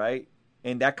video, right?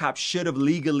 And that cop should have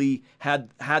legally had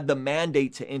the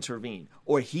mandate to intervene,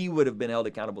 or he would have been held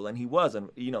accountable, and he wasn't.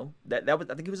 That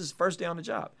was, I think it was his first day on the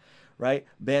job, right?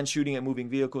 Ban shooting at moving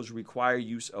vehicles, require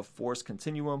use of force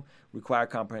continuum, require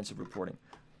comprehensive reporting.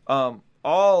 All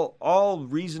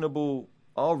reasonable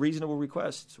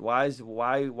requests. Why is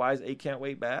 8 Can't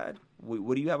Wait bad?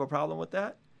 What do you have a problem with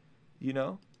that?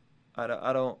 I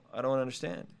don't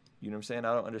understand. You know what I'm saying?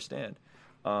 I don't understand.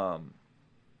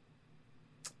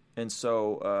 And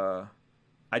so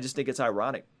I just think it's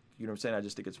ironic. You know what I'm saying? I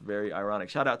just think it's very ironic.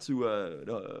 Shout out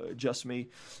to Just Me.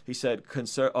 He said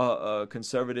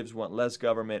conservatives want less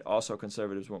government. Also,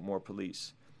 conservatives want more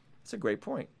police. That's a great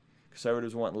point.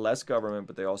 Conservatives want less government,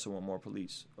 but they also want more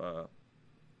police.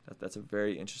 That's a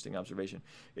very interesting observation.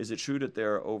 Is it true that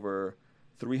there are over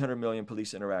 300 million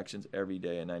police interactions every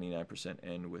day and 99%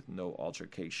 end with no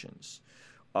altercations?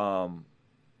 Well,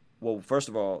 first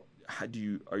of all,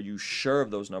 are you sure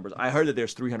of those numbers? I heard that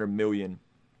there's 300 million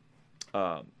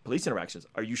police interactions.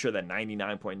 Are you sure that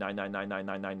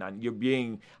 99.9999999? You're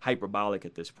being hyperbolic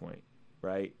at this point,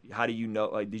 right? How do you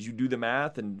know? Did you do the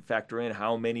math and factor in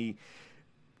how many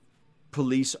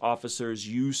police officers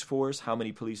use force? How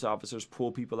many police officers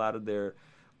pull people out of their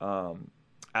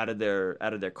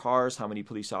cars? How many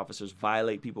police officers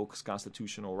violate people's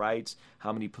constitutional rights?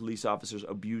 How many police officers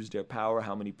abuse their power?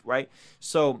 Right?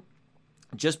 So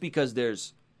just because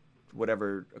there's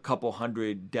a couple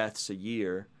hundred deaths a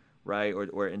year, right?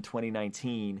 Or in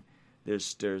 2019,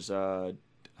 there's I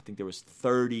think there was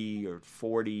 30 or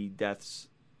 40 deaths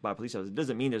by police officers. It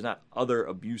doesn't mean there's not other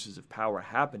abuses of power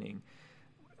happening.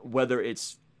 Whether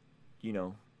it's,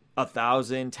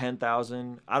 1,000,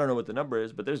 10,000, I don't know what the number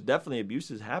is, but there's definitely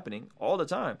abuses happening all the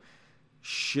time.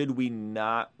 Should we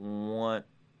not want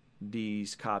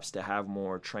these cops to have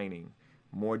more training,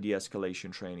 more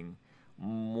de-escalation training,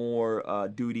 more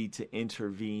duty to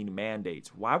intervene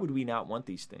mandates? Why would we not want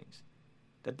these things?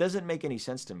 That doesn't make any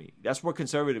sense to me. That's where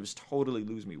conservatives totally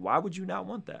lose me. Why would you not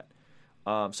want that?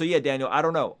 So yeah, Daniel, I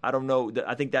don't know.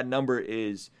 I think that number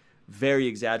is very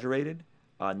exaggerated.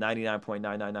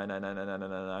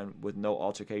 99.9999999 with no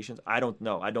altercations. I don't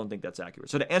know. I don't think that's accurate.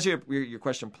 So to answer your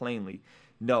question plainly,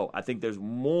 no. I think there's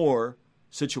more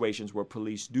situations where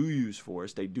police do use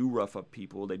force. They do rough up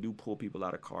people. They do pull people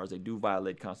out of cars. They do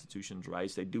violate constitution's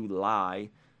rights. They do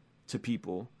lie to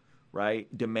people,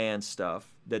 right? Demand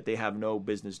stuff that they have no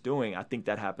business doing. I think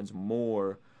that happens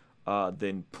more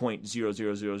than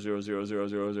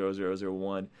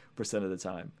 0.00000000001% of the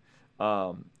time.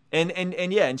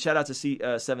 And shout out to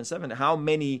C77. How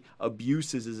many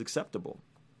abuses is acceptable?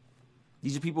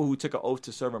 These are people who took an oath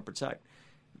to serve and protect.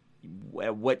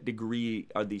 At what degree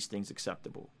are these things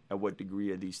acceptable? At what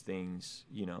degree are these things,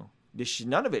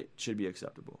 none of it should be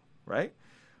acceptable, right?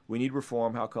 We need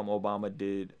reform. How come Obama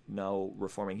did no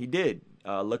reforming? He did.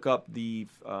 Look up the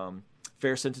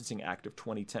Fair Sentencing Act of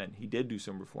 2010. He did do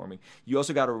some reforming. You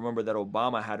also got to remember that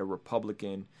Obama had a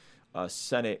Republican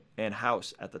Senate and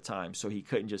House at the time, so he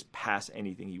couldn't just pass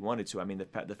anything he wanted to. I mean,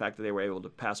 the fact that they were able to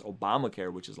pass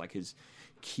Obamacare, which is like his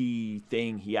key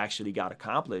thing he actually got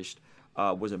accomplished,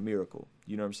 was a miracle.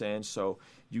 You know what I'm saying? So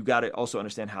you got to also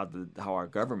understand how our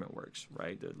government works,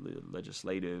 right? The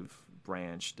legislative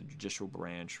branch, the judicial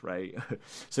branch, right?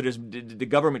 So the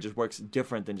government just works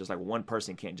different than just like one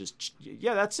person can't just,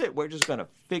 yeah, that's it. We're just going to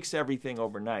fix everything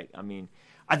overnight. I mean,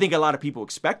 I think a lot of people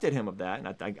expected him of that, and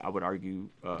I think I would argue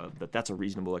that that's a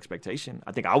reasonable expectation.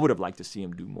 I think I would have liked to see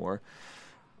him do more.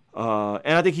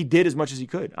 And I think he did as much as he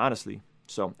could, honestly.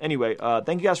 So anyway,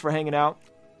 thank you guys for hanging out.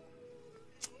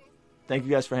 Thank you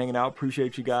guys for hanging out.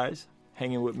 Appreciate you guys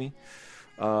hanging with me.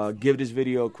 Give this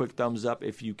video a quick thumbs up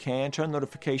if you can. Turn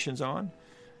notifications on.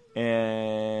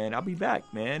 And I'll be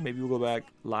back, man. Maybe we'll go back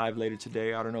live later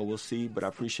today. I don't know. We'll see. But I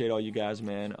appreciate all you guys,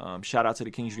 man. Shout out to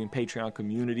the King's Dream Patreon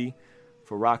community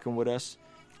for rocking with us.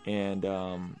 And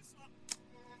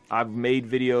I've made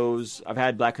videos. I've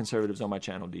had black conservatives on my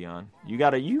channel, Dion. You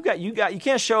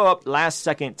can't show up last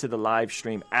second to the live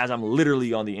stream as I'm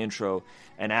literally on the intro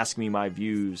and ask me my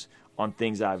views on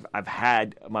things I've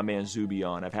had my man Zuby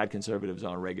on. I've had conservatives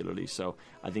on regularly. So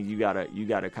I think you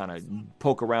gotta kind of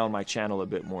poke around my channel a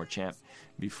bit more, champ,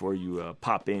 before you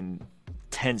pop in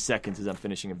 10 seconds as I'm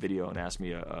finishing a video and ask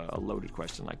me a loaded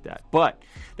question like that. But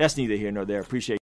that's neither here nor there. Appreciate